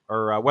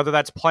or whether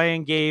that's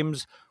playing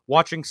games,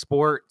 watching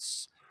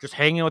sports, just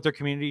hanging out with their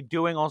community,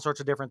 doing all sorts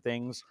of different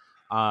things.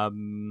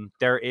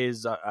 There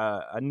is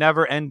a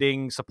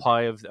never-ending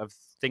supply of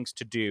things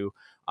to do.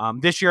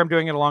 This year I'm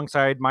doing it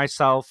alongside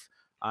myself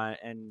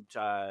and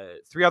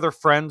 3 other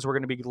friends. We're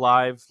going to be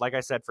live, like I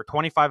said, for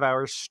 25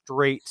 hours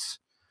straight.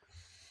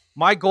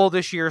 My goal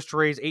this year is to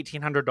raise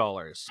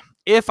 $1,800.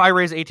 If I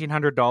raise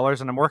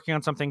 $1,800, and I'm working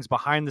on some things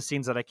behind the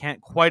scenes that I can't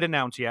quite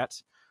announce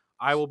yet,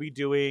 I will be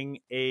doing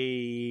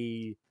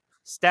a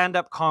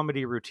stand-up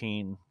comedy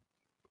routine.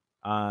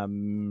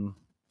 That'll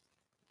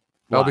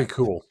be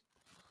cool.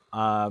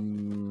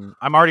 I'm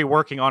already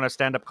working on a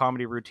stand-up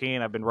comedy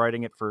routine. I've been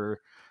writing it for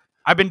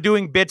I've been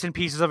doing bits and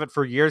pieces of it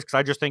for years because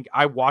I just think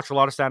I watch a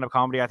lot of stand-up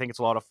comedy. I think it's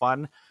a lot of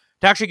fun.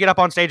 To actually get up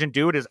on stage and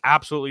do it is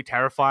absolutely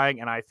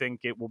terrifying, and I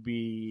think it will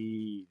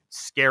be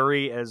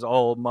scary as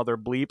all mother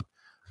bleep,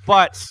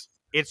 but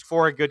it's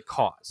for a good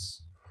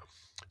cause.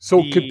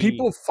 So can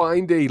people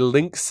find a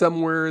link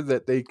somewhere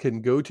that they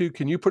can go to?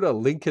 Can you put a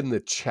link in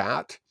the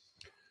chat?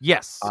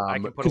 Yes, I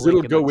can put a because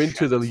link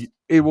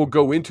it will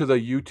go into the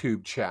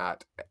YouTube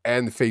chat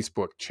and the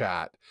Facebook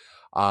chat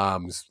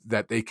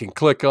that they can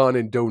click on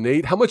and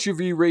donate. How much have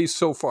you raised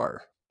so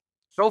far?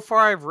 So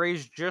far, I've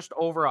raised just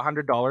over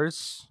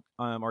 $100,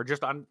 or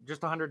just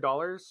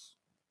 $100.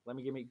 Let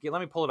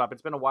me pull it up.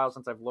 It's been a while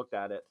since I've looked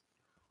at it,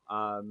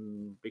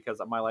 because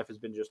my life has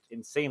been just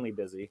insanely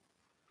busy.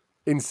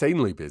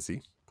 Insanely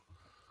busy.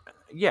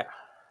 Yeah,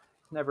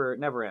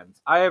 never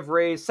ends. I have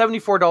raised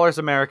 $74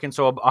 American,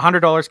 so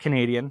 $100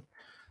 Canadian.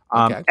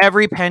 Okay.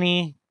 Every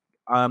penny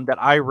that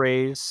I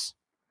raise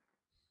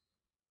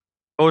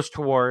goes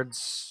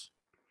towards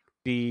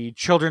the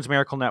Children's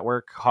Miracle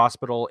Network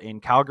Hospital in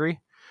Calgary.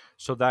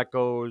 So that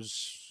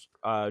goes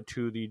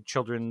to the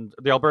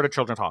Alberta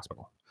Children's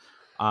Hospital.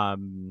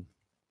 And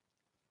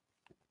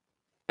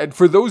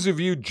for those of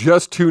you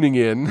just tuning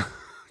in,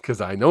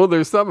 because I know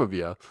there's some of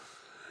you,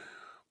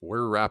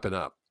 we're wrapping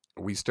up.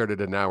 We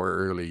started an hour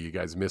early. You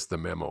guys missed the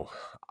memo.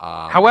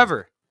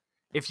 However,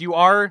 if you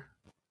are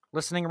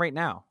listening right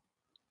now,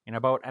 in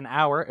about an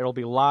hour, it'll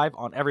be live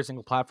on every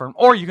single platform,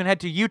 or you can head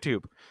to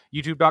YouTube,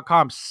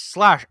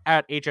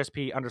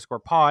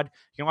 youtube.com/@HSP_pod.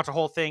 You can watch the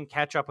whole thing,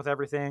 catch up with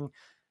everything.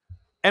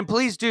 And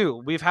please do.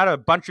 We've had a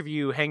bunch of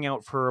you hang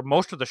out for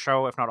most of the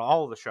show, if not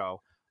all of the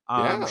show.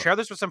 Share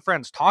this with some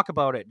friends. Talk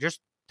about it.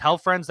 Just tell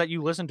friends that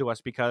you listen to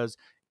us, because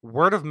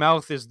word of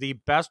mouth is the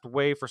best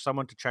way for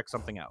someone to check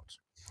something out.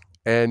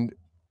 And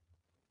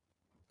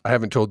I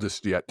haven't told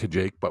this yet to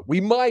Jake, but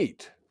we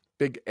might,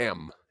 big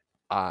MIGHT,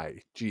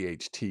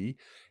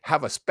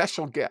 have a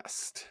special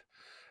guest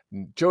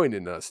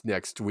joining us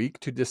next week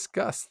to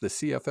discuss the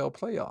CFL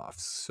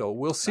playoffs. So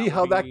we'll see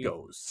how that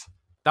goes.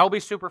 That'll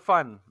be super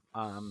fun.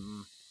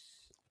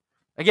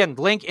 Again,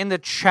 link in the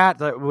chat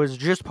that was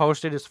just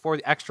posted is for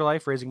the Extra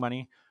Life, raising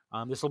money.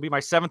 This will be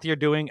my 7th year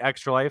doing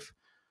Extra Life.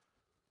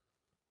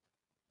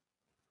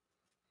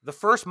 The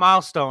first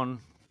milestone,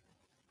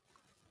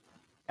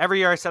 every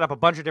year I set up a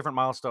bunch of different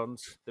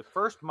milestones. The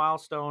first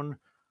milestone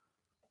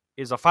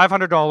is a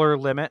 $500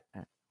 limit,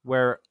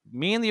 where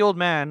me and the old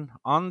man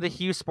on the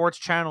Hughes Sports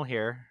channel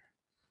here,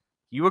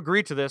 you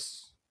agreed to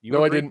this.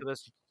 No, I didn't.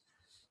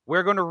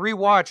 We're going to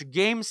rewatch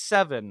Game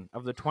 7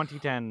 of the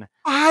 2010.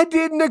 I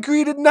didn't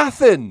agree to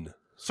nothing.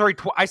 Sorry,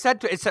 I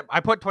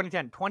put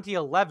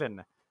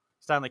 2011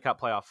 Stanley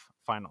Cup playoff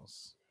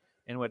finals,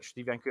 in which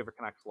the Vancouver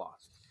Canucks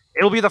lost.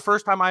 It'll be the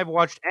first time I've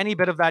watched any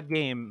bit of that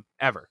game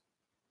ever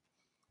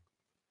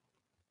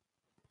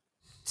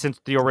since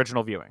the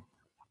original viewing.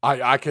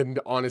 I can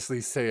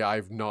honestly say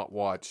I've not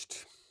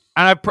watched.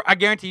 And I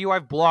guarantee you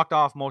I've blocked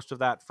off most of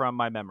that from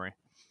my memory.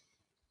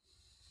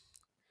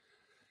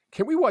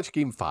 Can we watch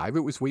Game 5?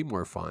 It was way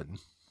more fun.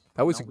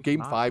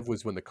 Game 5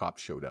 was when the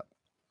cops showed up.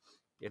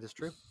 It is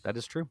true. That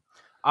is true.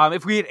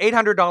 If we had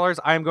 $800,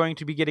 I am going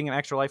to be getting an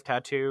Extra Life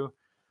tattoo.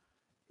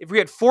 If we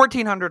had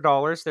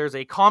 $1,400, there's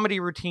a comedy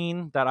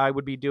routine that I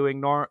would be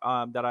doing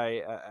that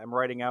I am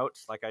writing out,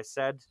 like I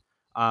said.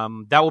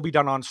 That will be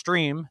done on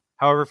stream.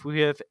 However,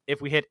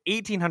 if we hit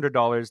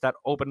 $1,800, that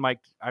open mic,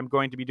 I'm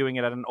going to be doing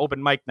it at an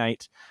open mic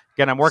night.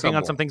 Again, I'm working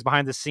on some things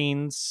behind the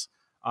scenes.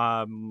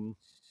 I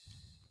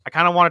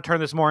kind of want to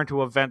turn this more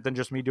into an event than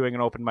just me doing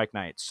an open mic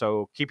night.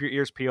 So keep your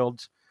ears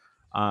peeled,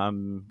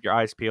 your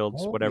eyes peeled,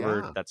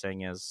 whatever that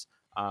saying is.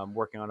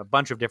 Working on a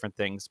bunch of different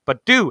things.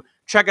 But do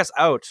check us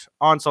out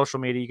on social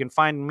media. You can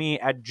find me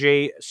at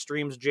JEH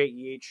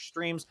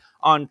Streams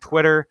on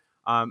Twitter,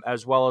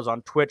 as well as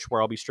on Twitch,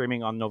 where I'll be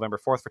streaming on November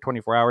 4th for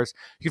 24 hours.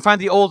 You can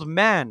find the old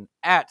man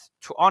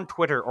on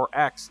Twitter or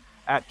X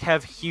at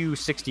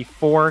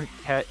KevHugh64,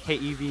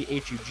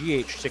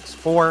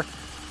 KEVHUGH64.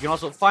 You can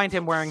also find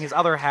him wearing his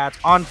other hats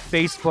on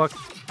Facebook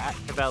at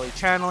Cavelli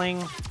Channeling.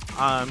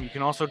 You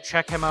can also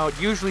check him out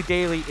usually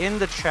daily in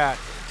the chat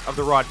of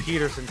the Rod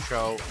Peterson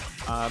Show,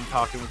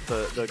 talking with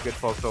the good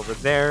folks over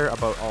there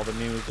about all the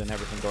news and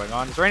everything going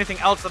on. Is there anything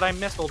else that I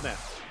missed, old man?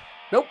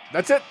 Nope,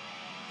 that's it.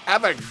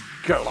 Have a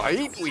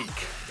great week.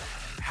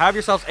 Have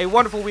yourselves a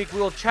wonderful week.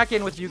 We will check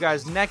in with you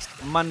guys next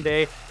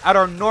Monday at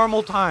our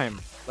normal time.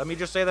 Let me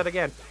just say that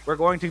again. We're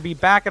going to be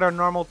back at our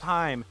normal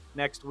time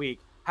next week.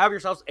 Have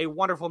yourselves a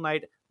wonderful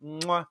night.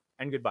 Mwah,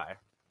 and goodbye.